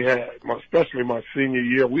 we had, especially my senior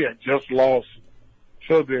year, we had just lost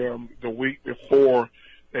to them the week before,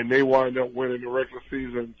 and they wound up winning the regular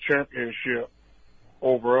season championship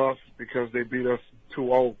over us because they beat us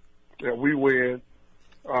 2-0. And we win,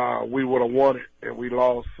 we would have won it, and we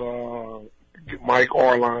lost. Mike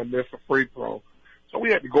Arline missed a free throw. So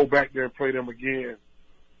we had to go back there and play them again.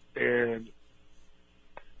 And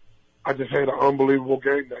I just had an unbelievable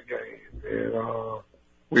game that game. And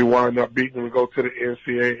we wound up beating them to go to the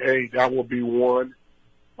NCAA. That would be one.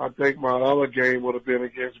 I think my other game would have been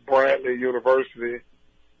against Bradley University.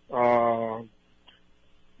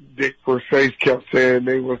 Dick Versace kept saying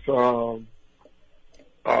they was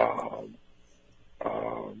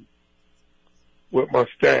with my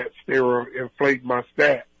stats. They were inflating my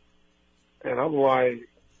stats. And I'm like,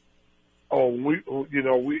 and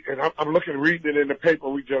I'm reading it in the paper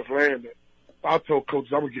we just landed. I told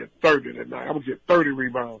Coach I'm going to get 30 tonight. I'm going to get 30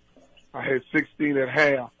 rebounds. I had 16 at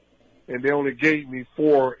half, and they only gave me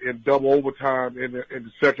 4 in double overtime in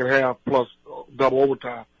the second half plus double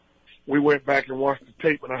overtime. We went back and watched the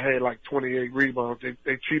tape, and I had like 28 rebounds.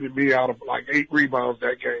 They cheated me out of like 8 rebounds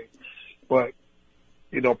that game. But,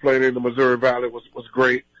 playing in the Missouri Valley was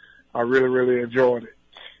great. I really, really enjoyed it.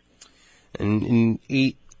 And in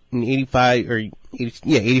 85, you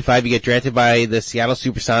get drafted by the Seattle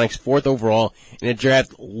Supersonics, 4th overall, in a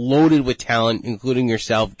draft loaded with talent, including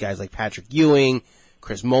yourself, guys like Patrick Ewing,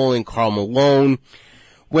 Chris Mullin, Karl Malone.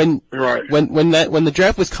 When the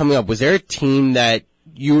draft was coming up, was there a team that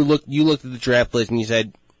you looked at the draft list and you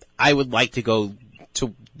said, I would like to go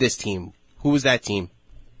to this team? Who was that team?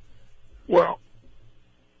 Well,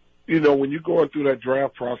 when you're going through that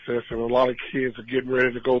draft process, and a lot of kids are getting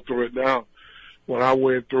ready to go through it now, when I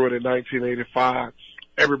went through it in 1985,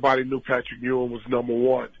 everybody knew Patrick Ewing was number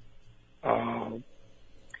one.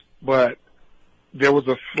 But there was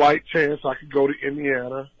a slight chance I could go to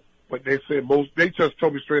Indiana, but they said they just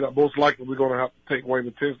told me straight up, most likely we're going to have to take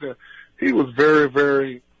Wayman Tisdale. He was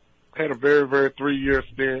had a very, very 3-year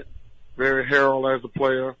stint, very herald as a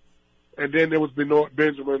player. And then there was Benoit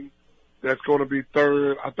Benjamin that's going to be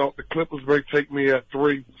third. I thought the Clippers may take me at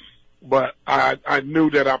 3, but I knew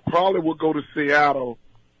that I probably would go to Seattle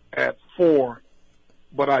at 4,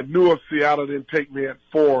 but I knew if Seattle didn't take me at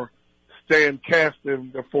 4, Stan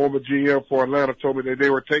Kasten, the former GM for Atlanta, told me that they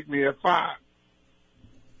would take me at 5.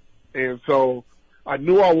 And so I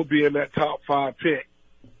knew I would be in that top 5 pick.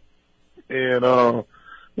 And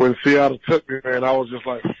when Seattle took me, man, I was just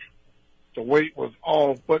like, the weight was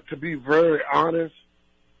off. But to be very honest,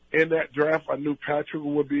 in that draft, I knew Patrick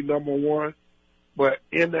would be number 1. But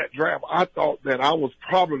in that draft, I thought that I was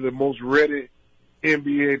probably the most ready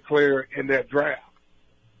NBA player in that draft.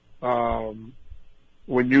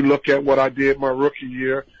 When you look at what I did my rookie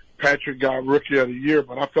year, Patrick got Rookie of the Year,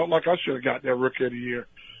 but I felt like I should have got that Rookie of the Year.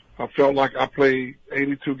 I felt like I played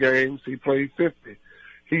 82 games. He played 50.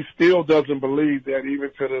 He still doesn't believe that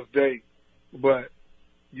even to this day. But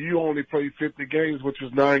you only played 50 games, which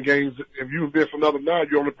is 9 games. If you miss another 9,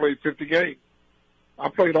 you only played 50 games. I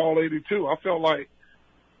played all 82. I felt like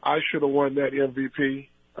I should have won that MVP.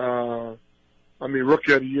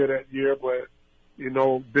 Rookie of the Year that year, but,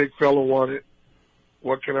 big fella won it.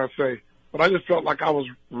 What can I say? But I just felt like I was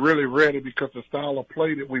really ready because the style of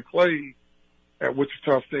play that we played at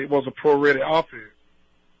Wichita State was a pro-ready offense.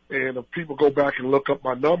 And if people go back and look up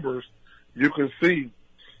my numbers, you can see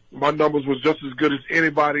my numbers was just as good as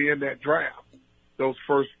anybody in that draft, those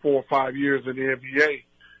first 4 or 5 years in the NBA.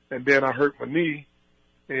 And then I hurt my knee,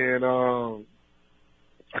 and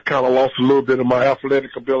I kind of lost a little bit of my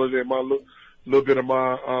athletic ability and my little bit of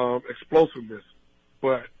my explosiveness.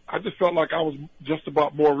 But I just felt like I was just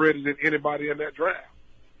about more ready than anybody in that draft.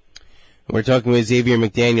 We're talking with Xavier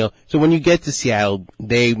McDaniel. So when you get to Seattle,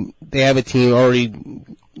 they have a team already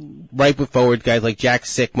right with forward guys like Jack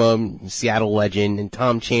Sikma, Seattle legend, and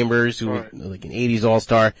Tom Chambers, who was like an 80s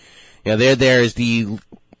All-Star. They're there as the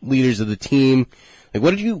leaders of the team. Like,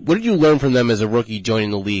 what did you learn from them as a rookie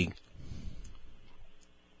joining the league?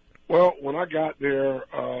 Well, when I got there,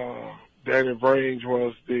 Danny Ainge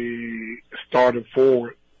was the starting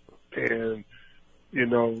forward, and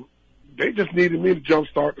they just needed me to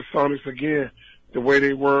jumpstart the Sonics again, the way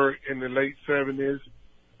they were in the late 70s,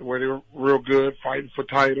 the way they were real good, fighting for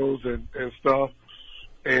titles and stuff.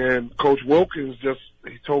 And Coach Wilkins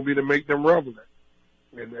he told me to make them relevant,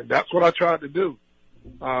 and that's what I tried to do.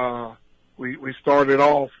 We started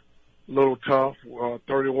off a little tough,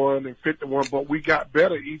 31 and 51, but we got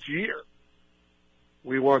better each year.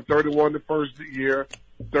 We won 31 the first year,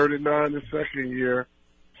 39 the second year,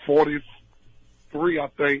 43, I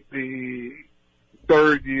think, the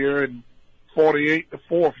third year, and 48 the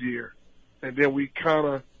fourth year. And then we kind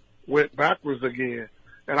of went backwards again.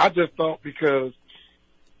 And I just thought because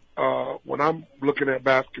when I'm looking at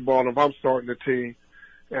basketball, if I'm starting a team,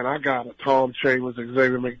 and I got a Tom Chambers,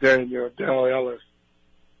 Xavier McDaniel, Dale Ellis,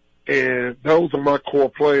 and those are my core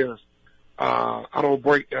players. I don't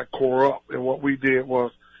break that core up. And what we did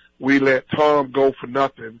was we let Tom go for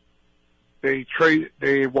nothing. They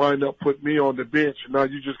wind up putting me on the bench, and now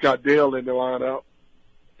you just got Dale in the lineup.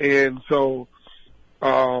 And so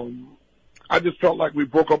I just felt like we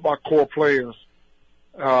broke up our core players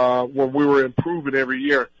when we were improving every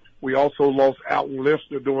year. We also lost Alton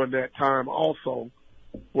Lister during that time also,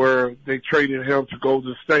 where they traded him to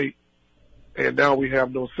Golden State, and now we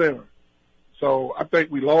have no center. So I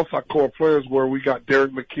think we lost our core players where we got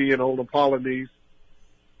Derek McKee and Olin Polynice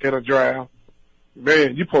in a draft.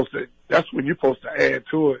 Man, that's when you're supposed to add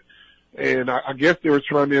to it. And I guess they were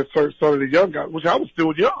trying to insert some of the young guys, which I was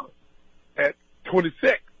still young at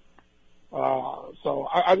 26. So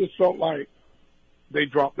I just felt like they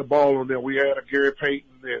dropped the ball on there. We had a Gary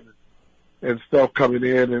Payton and stuff coming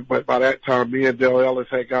in, but by that time, me and Dale Ellis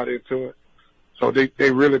had got into it. So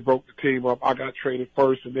they really broke the team up. I got traded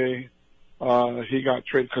first, and then he got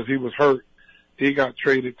traded because he was hurt. He got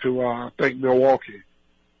traded to I think Milwaukee.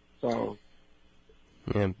 So.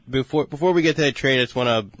 Yeah. Before we get to that trade, I just want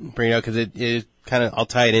to bring it up because it is kind of, I'll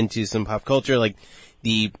tie it into some pop culture. Like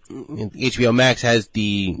the HBO Max has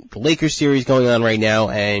the Lakers series going on right now,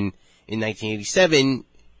 and in 1987,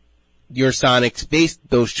 your Sonics faced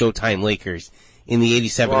those Showtime Lakers in the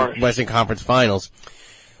 87 Western Conference Finals.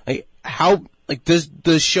 does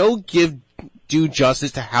the show do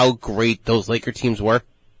justice to how great those Laker teams were?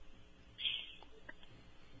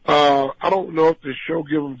 I don't know if the show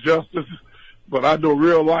give them justice, but I know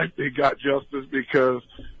real life they got justice because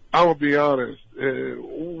I'm gonna be honest,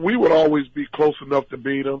 we would always be close enough to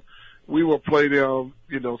beat them. We would play them,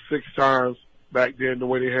 6 times back then the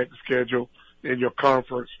way they had the schedule in your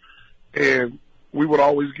conference, and we would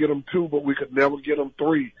always get them 2, but we could never get them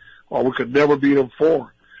 3, or we could never beat them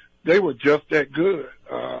 4. They were just that good.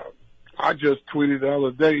 I just tweeted the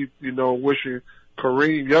other day, wishing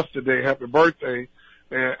Kareem yesterday happy birthday,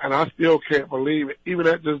 and I still can't believe it, even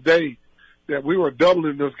at this day, that we were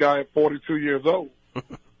doubling this guy at 42 years old.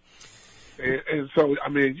 and so, I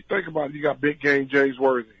mean, you think about it, you got big game James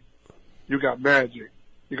Worthy, you got Magic,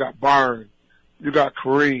 you got Byron, you got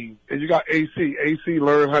Kareem, and you got AC. AC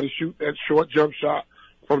learned how to shoot that short jump shot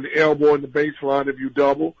from the elbow in the baseline if you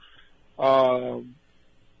double.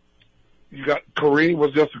 You got Kareem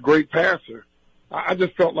was just a great passer. I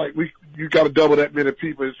just felt like you got to double that many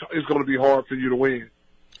people. It's going to be hard for you to win.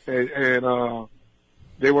 And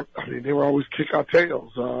they were always kick our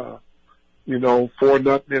tails.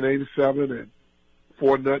 4-0 in '87 and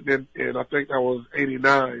 4-0 in I think that was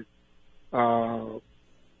 '89.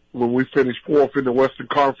 When we finished 4th in the Western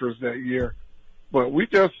Conference that year, but we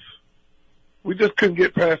just couldn't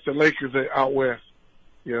get past the Lakers out west.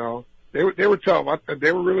 They were tough.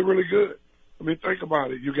 They were really, really good. I mean, think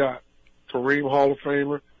about it. You got Kareem Hall of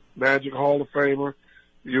Famer, Magic Hall of Famer,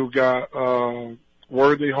 you got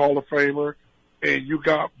Worthy Hall of Famer, and you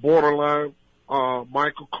got borderline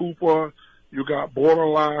Michael Cooper. You got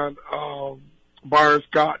borderline Byron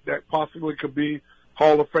Scott that possibly could be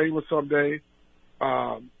Hall of Famer someday.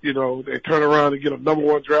 They turn around and get a number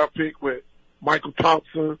 1 draft pick with Michael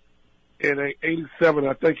Thompson in '87,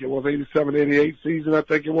 I think it was, 87-88 season, I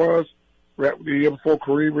think it was, right the year before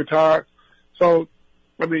Kareem retired. So,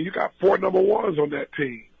 I mean, you got 4 number 1s on that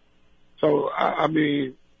team. So, I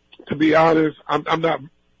mean, to be honest,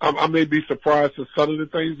 I may be surprised at some of the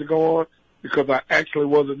things that go on because I actually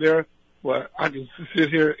wasn't there, but I can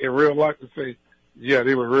sit here in real life and say, yeah,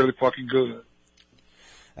 they were really fucking good.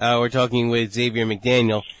 We're talking with Xavier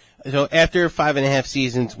McDaniel. So after 5.5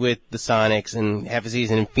 seasons with the Sonics and half a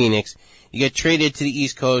season in Phoenix, you get traded to the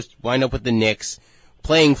East Coast, wind up with the Knicks,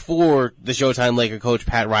 playing for the Showtime Laker coach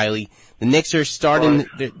Pat Riley. The Knicks are starting.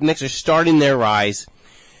 The Knicks are starting their rise.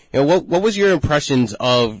 What was your impressions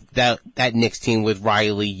of that Knicks team with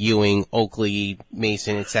Riley, Ewing, Oakley,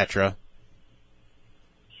 Mason, etc.?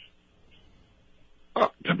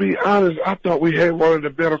 To be honest, I thought we had one of the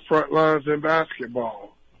better front lines in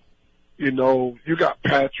basketball. You got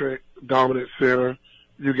Patrick, dominant center.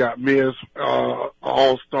 You got Miz,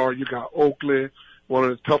 all-star. You got Oakley, one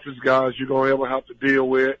of the toughest guys you're going to ever have to deal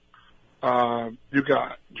with. You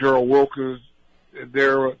got Gerald Wilkins.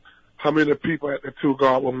 How many people at the 2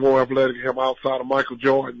 guard were more athletic than him outside of Michael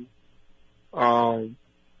Jordan? Then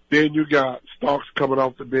you got Starks coming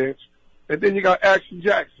off the bench. And then you got Action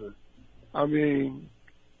Jackson. I mean,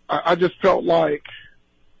 I just felt like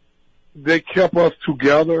they kept us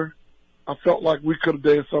together. I felt like we could have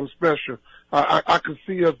done something special. I could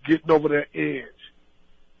see us getting over that edge.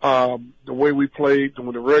 The way we played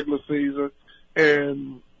during the regular season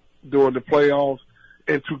and during the playoffs,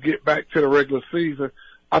 and to get back to the regular season,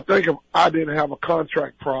 I think if I didn't have a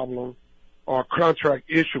contract problem or a contract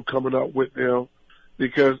issue coming up with them,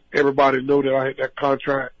 because everybody knew that I had that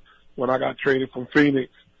contract when I got traded from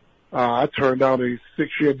Phoenix. I turned down a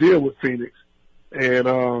 6-year deal with Phoenix, and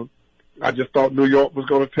I just thought New York was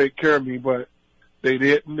going to take care of me, but they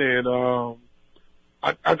didn't. And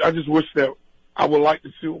I just wish that I would like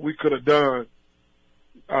to see what we could have done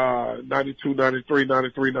 92, 93,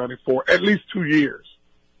 93, 94, at least 2 years.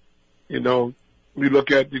 We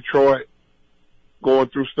look at Detroit going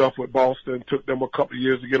through stuff with Boston. Took them a couple of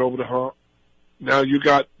years to get over the hump. Now you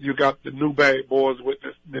got the new bad boys with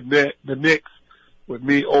the Knicks, with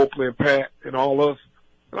me, Oakley, and Pat, and all us.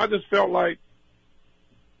 And I just felt like,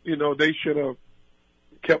 they should have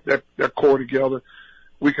kept their core together.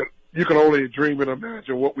 You can only dream and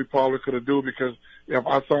imagine what we probably could have done, because if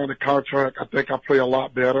I signed a contract, I think I play a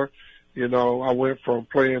lot better. I went from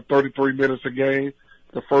playing 33 minutes a game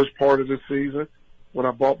the first part of the season. When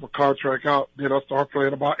I bought my contract out, then I started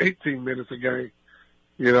playing about 18 minutes a game,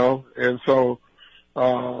 and so,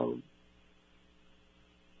 I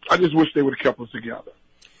just wish they would have kept us together.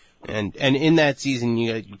 And in that season,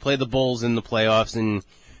 you play the Bulls in the playoffs, and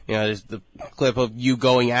there's the clip of you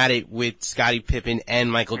going at it with Scottie Pippen and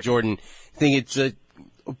Michael Jordan. I think it's a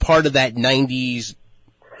part of that '90s,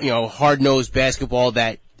 hard-nosed basketball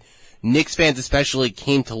that Knicks fans especially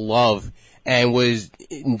came to love, and was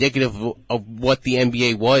indicative of what the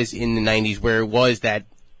NBA was in the 90s, where it was that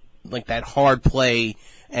hard play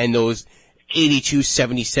and those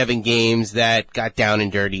 82-77 games that got down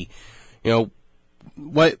and dirty. Do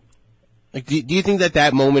you think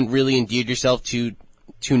that moment really endeared yourself to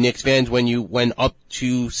Knicks fans when you went up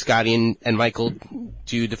to Scottie and Michael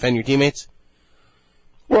to defend your teammates?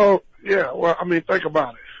 Well, yeah. Well, I mean, think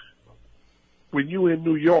about it. When you in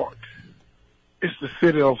New York, it's the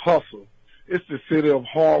city of hustle. It's the city of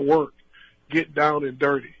hard work, get down and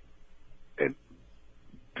dirty. And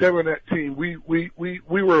telling that team, we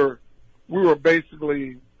were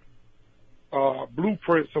basically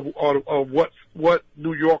blueprints of what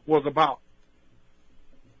New York was about.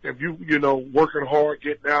 If you working hard,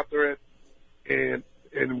 getting after it, and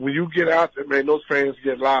when you get out there, man, those fans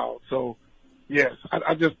get loud. So yes,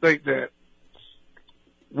 I just think that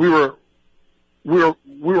we were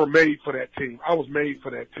made for that team. I was made for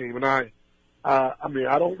that team, and I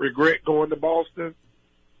don't regret going to Boston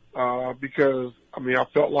because I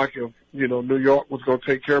felt like if New York was going to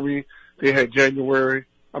take care of me, they had July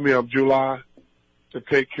to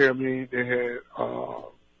take care of me. They had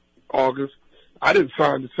August. I didn't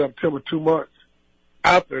sign in September. 2 months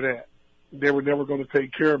after that, they were never going to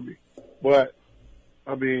take care of me. But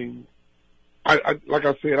I mean, I like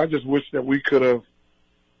I said, I just wish that we could have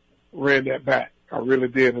ran that back. I really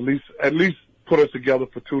did. At least put us together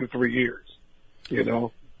for 2 to 3 years.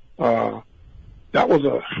 That was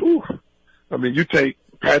you take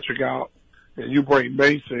Patrick out and you bring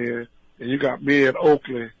Mason in and you got me and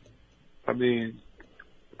Oakley. I mean,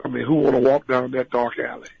 who want to walk down that dark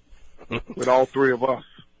alley with all three of us?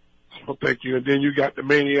 So thank you. And then you got the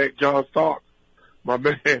maniac John Starks, my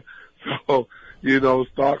man. So,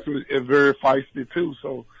 Starks is very feisty too.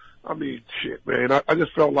 So, shit, man. I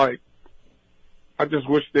just felt like I just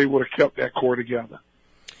wish they would have kept that core together.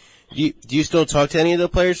 Do you still talk to any of the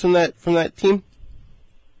players from that team?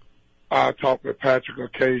 I talk with Patrick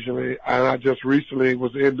occasionally, and I just recently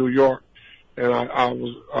was in New York, and I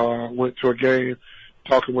went to a game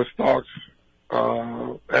talking with Starks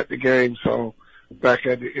at the game. So back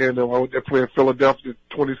at the end, they're playing Philadelphia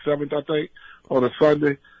 27th, I think, on a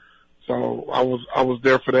Sunday. So I was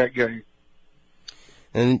there for that game.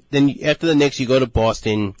 And then after the Knicks, you go to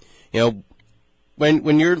Boston.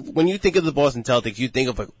 When you think of the Boston Celtics, you think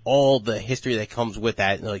of like all the history that comes with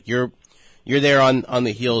that. Like you're there on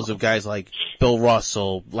the heels of guys like Bill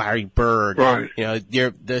Russell, Larry Bird. Right.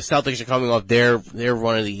 The Celtics are coming off their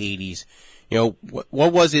run of the 80s.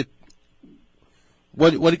 What was it?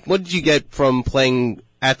 What did you get from playing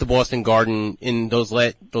at the Boston Garden in those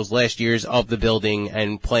last years of the building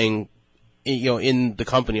and playing, in the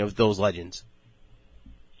company of those legends?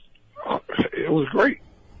 It was great.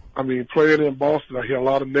 Playing in Boston, I hear a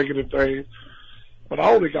lot of negative things, but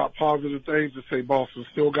I only got positive things to say. Boston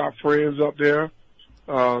still got friends up there.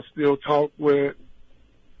 Still talk with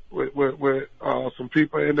some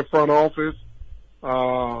people in the front office.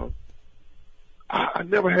 I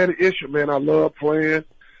never had an issue, man. I love playing.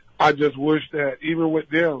 I just wish that even with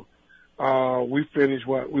them, we finished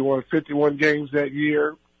we won 51 games that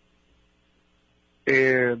year,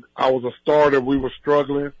 and I was a starter. We were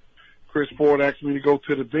struggling. Chris Ford asked me to go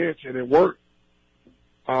to the bench, and it worked.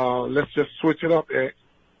 Let's just switch it up, X.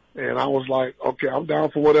 And I was like, okay, I'm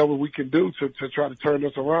down for whatever we can do to try to turn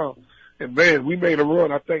this around. And man, we made a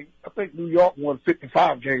run. I think New York won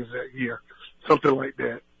 55 games that year, something like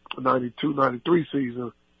that. 92, 93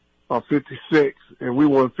 season, 56, and we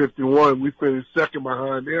won 51. We finished second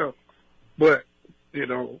behind them. But,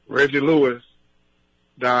 Reggie Lewis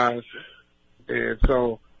dies, and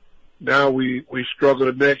so now we struggle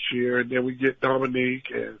the next year, and then we get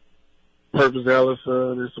Dominique and Purvis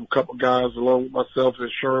Ellison and some couple guys along with myself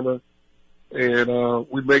and Sherman, and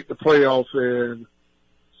we make the playoffs in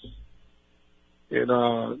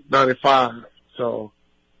 95. So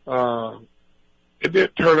it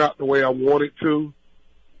didn't turn out the way I wanted to,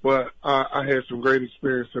 but I had some great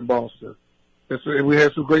experience in Boston. And we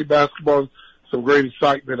had some great basketball, some great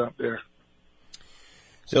excitement up there.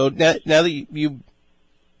 So now that you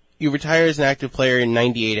retire as an active player in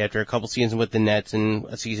 '98 after a couple seasons with the Nets and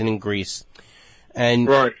a season in Greece, and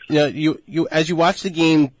right. You as you watch the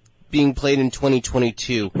game being played in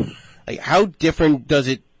 2022, like how different does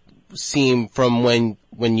it seem from when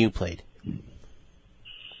you played?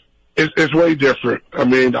 It's way different.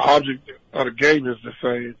 The object of the game is the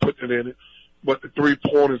same, putting it in it, but the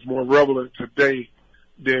 3-point is more relevant today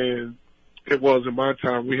than it was in my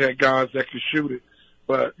time. We had guys that could shoot it,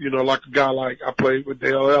 but like a guy like I played with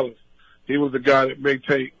Dale Ellis, he was the guy that may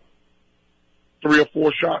take 3 or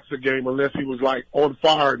 4 shots a game unless he was like on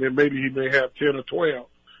fire. Then maybe he may have 10 or 12.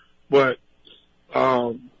 But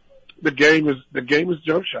the game is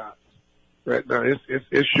jump shots right now.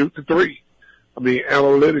 It's shoot the three. I mean,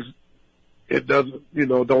 analytics, it doesn't,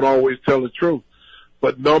 don't always tell the truth,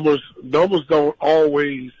 but numbers don't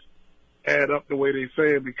always add up the way they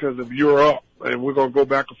say it, because if you're up, and we're going to go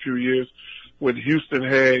back a few years when Houston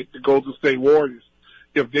had the Golden State Warriors,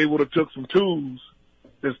 if they would have took some twos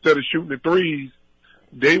instead of shooting the threes,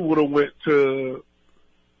 they would have went to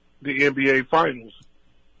the NBA Finals.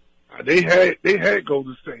 They had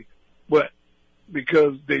Golden State, but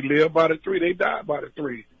because they live by the three, they died by the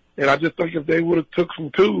three. And I just think if they would have took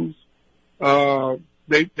some twos,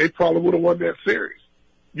 they probably would have won that series.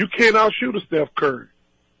 You can't outshoot a Steph Curry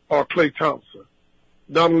or Klay Thompson,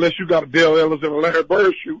 not unless you got a Dale Ellis and a Larry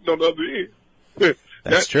Bird shooting on the other end.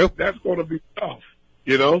 That's true. That's going to be tough,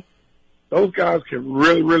 Those guys can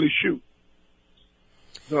really, really shoot.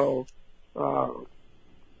 So, and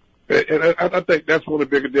I think that's one of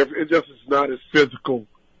the bigger differences. It just is not as physical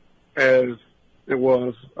as it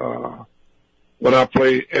was when I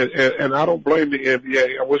played. And I don't blame the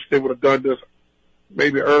NBA. I wish they would have done this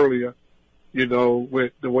maybe earlier,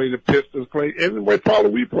 with the way the Pistons played and the way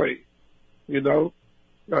probably we played. You can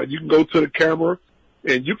go to the camera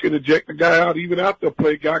and you can eject the guy out even after a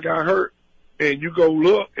play guy got hurt. And you go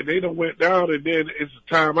look and they done went down and then it's a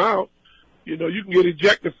timeout. You can get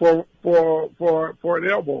ejected for an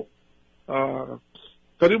elbow. So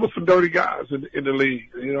there were some dirty guys in the league.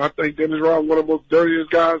 I think Dennis Rodman, one of the most dirtiest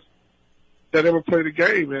guys that ever played the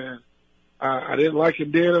game, and I didn't like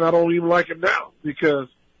him then, and I don't even like him now because,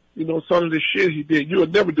 some of the shit he did, you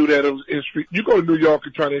would never do that in the street. You go to New York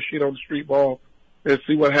and try that shit on the street ball and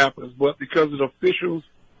see what happens. But because of the officials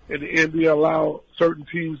and the NBA allow certain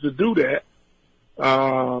teams to do that,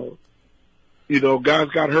 guys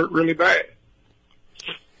got hurt really bad.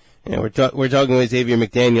 Yeah, we're talking with Xavier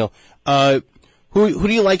McDaniel. Who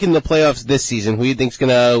do you like in the playoffs this season? Who do you think's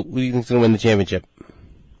gonna win the championship?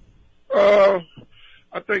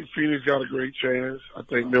 I think Phoenix got a great chance. I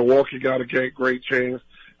think Milwaukee got a great chance.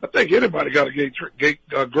 I think anybody got a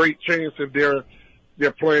great chance if they're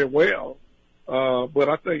playing well. But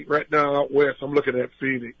I think right now out west, I'm looking at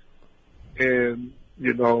Phoenix, and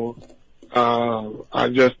I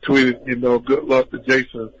just tweeted, good luck to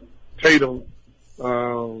Jason Tatum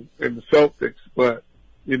and the Celtics. But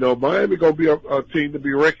Miami gonna be a team to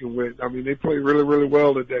be reckoned with. I mean, they play really, really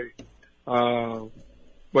well today.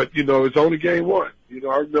 But it's only game one.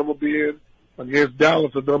 I remember being against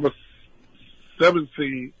Dallas, a number 7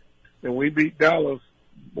 seed, and we beat Dallas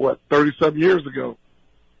 30-some years ago,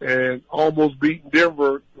 and almost beating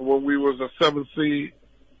Denver when we was a 7 seed.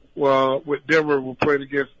 With Denver, we played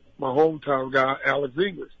against my hometown guy, Alex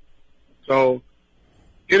English. So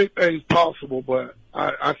anything's possible, but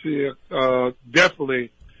I see it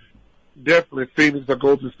definitely Phoenix or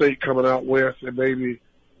Golden State coming out west, and maybe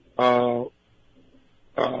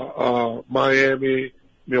Miami,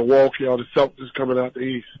 Milwaukee, or the Celtics coming out the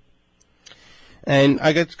east. And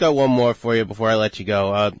I just got one more for you before I let you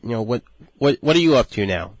go. What are you up to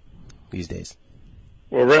now these days?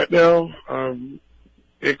 Well, right now, in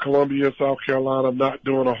Columbia, South Carolina, I'm not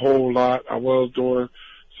doing a whole lot. I was doing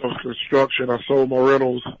some construction. I sold my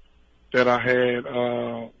rentals that I had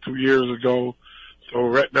 2 years ago. So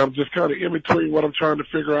right now I'm just kind of in between what I'm trying to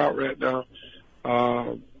figure out right now.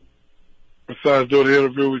 Besides doing the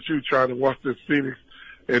interview with you, trying to watch this Phoenix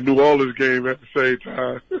and New Orleans game at the same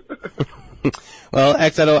time. Well,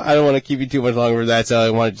 X, I don't want to keep you too much longer for that. So I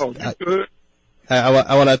want to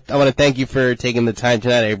thank you for taking the time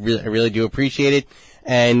tonight. I really do appreciate it.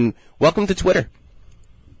 And welcome to Twitter.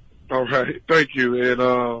 All right, thank you. And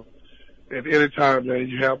at any time, man,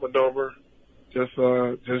 you have my number. Just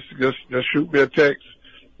shoot me a text.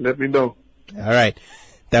 Let me know. All right.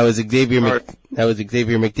 That was Xavier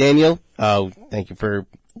McDaniel. Thank you for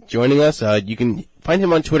joining us. You can find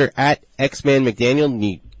him on Twitter at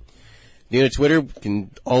XmanMcDaniel. You know, Twitter can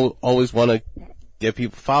always want to get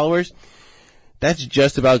people followers. That's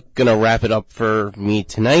just about gonna wrap it up for me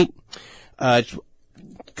tonight.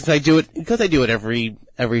 Because I do it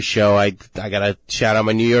every show. I gotta shout out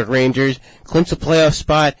my New York Rangers. Clinch a playoff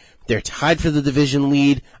spot. They're tied for the division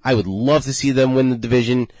lead. I would love to see them win the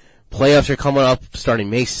division. Playoffs are coming up starting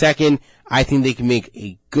May 2nd. I think they can make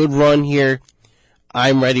a good run here.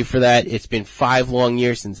 I'm ready for that. It's been 5 long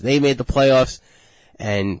years since they made the playoffs.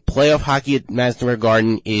 And playoff hockey at Madison Square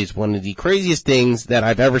Garden is one of the craziest things that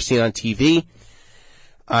I've ever seen on TV.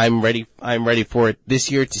 I'm ready for it this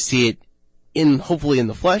year to see it hopefully in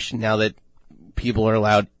the flesh, now that people are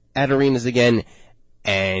allowed at arenas again,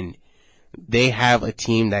 and they have a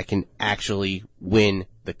team that can actually win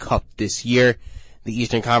the cup this year. The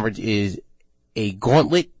Eastern Conference is a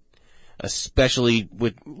gauntlet. especially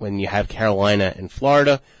when you have Carolina and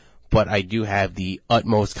Florida, but I do have the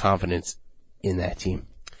utmost confidence in that team.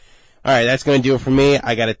 All right, that's going to do it for me.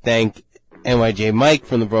 I got to thank NYJ Mike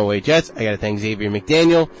from the Broadway Jets. I got to thank Xavier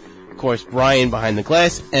McDaniel, of course, Brian behind the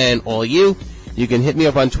glass, and all you. You can hit me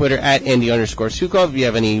up on Twitter at Andy_Sukov if you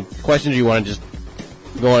have any questions or you want to just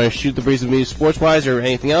go on and shoot the breeze with me sports-wise or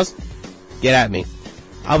anything else. Get at me.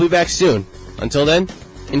 I'll be back soon. Until then,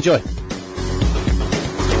 enjoy.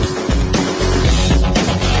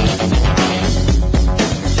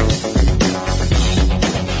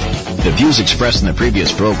 The views expressed in the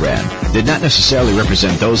previous program did not necessarily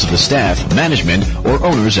represent those of the staff, management, or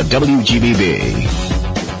owners of WGBB.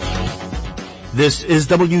 This is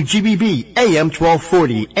WGBB AM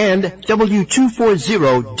 1240 and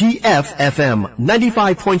W240 DF FM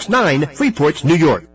 95.9 Freeport, New York.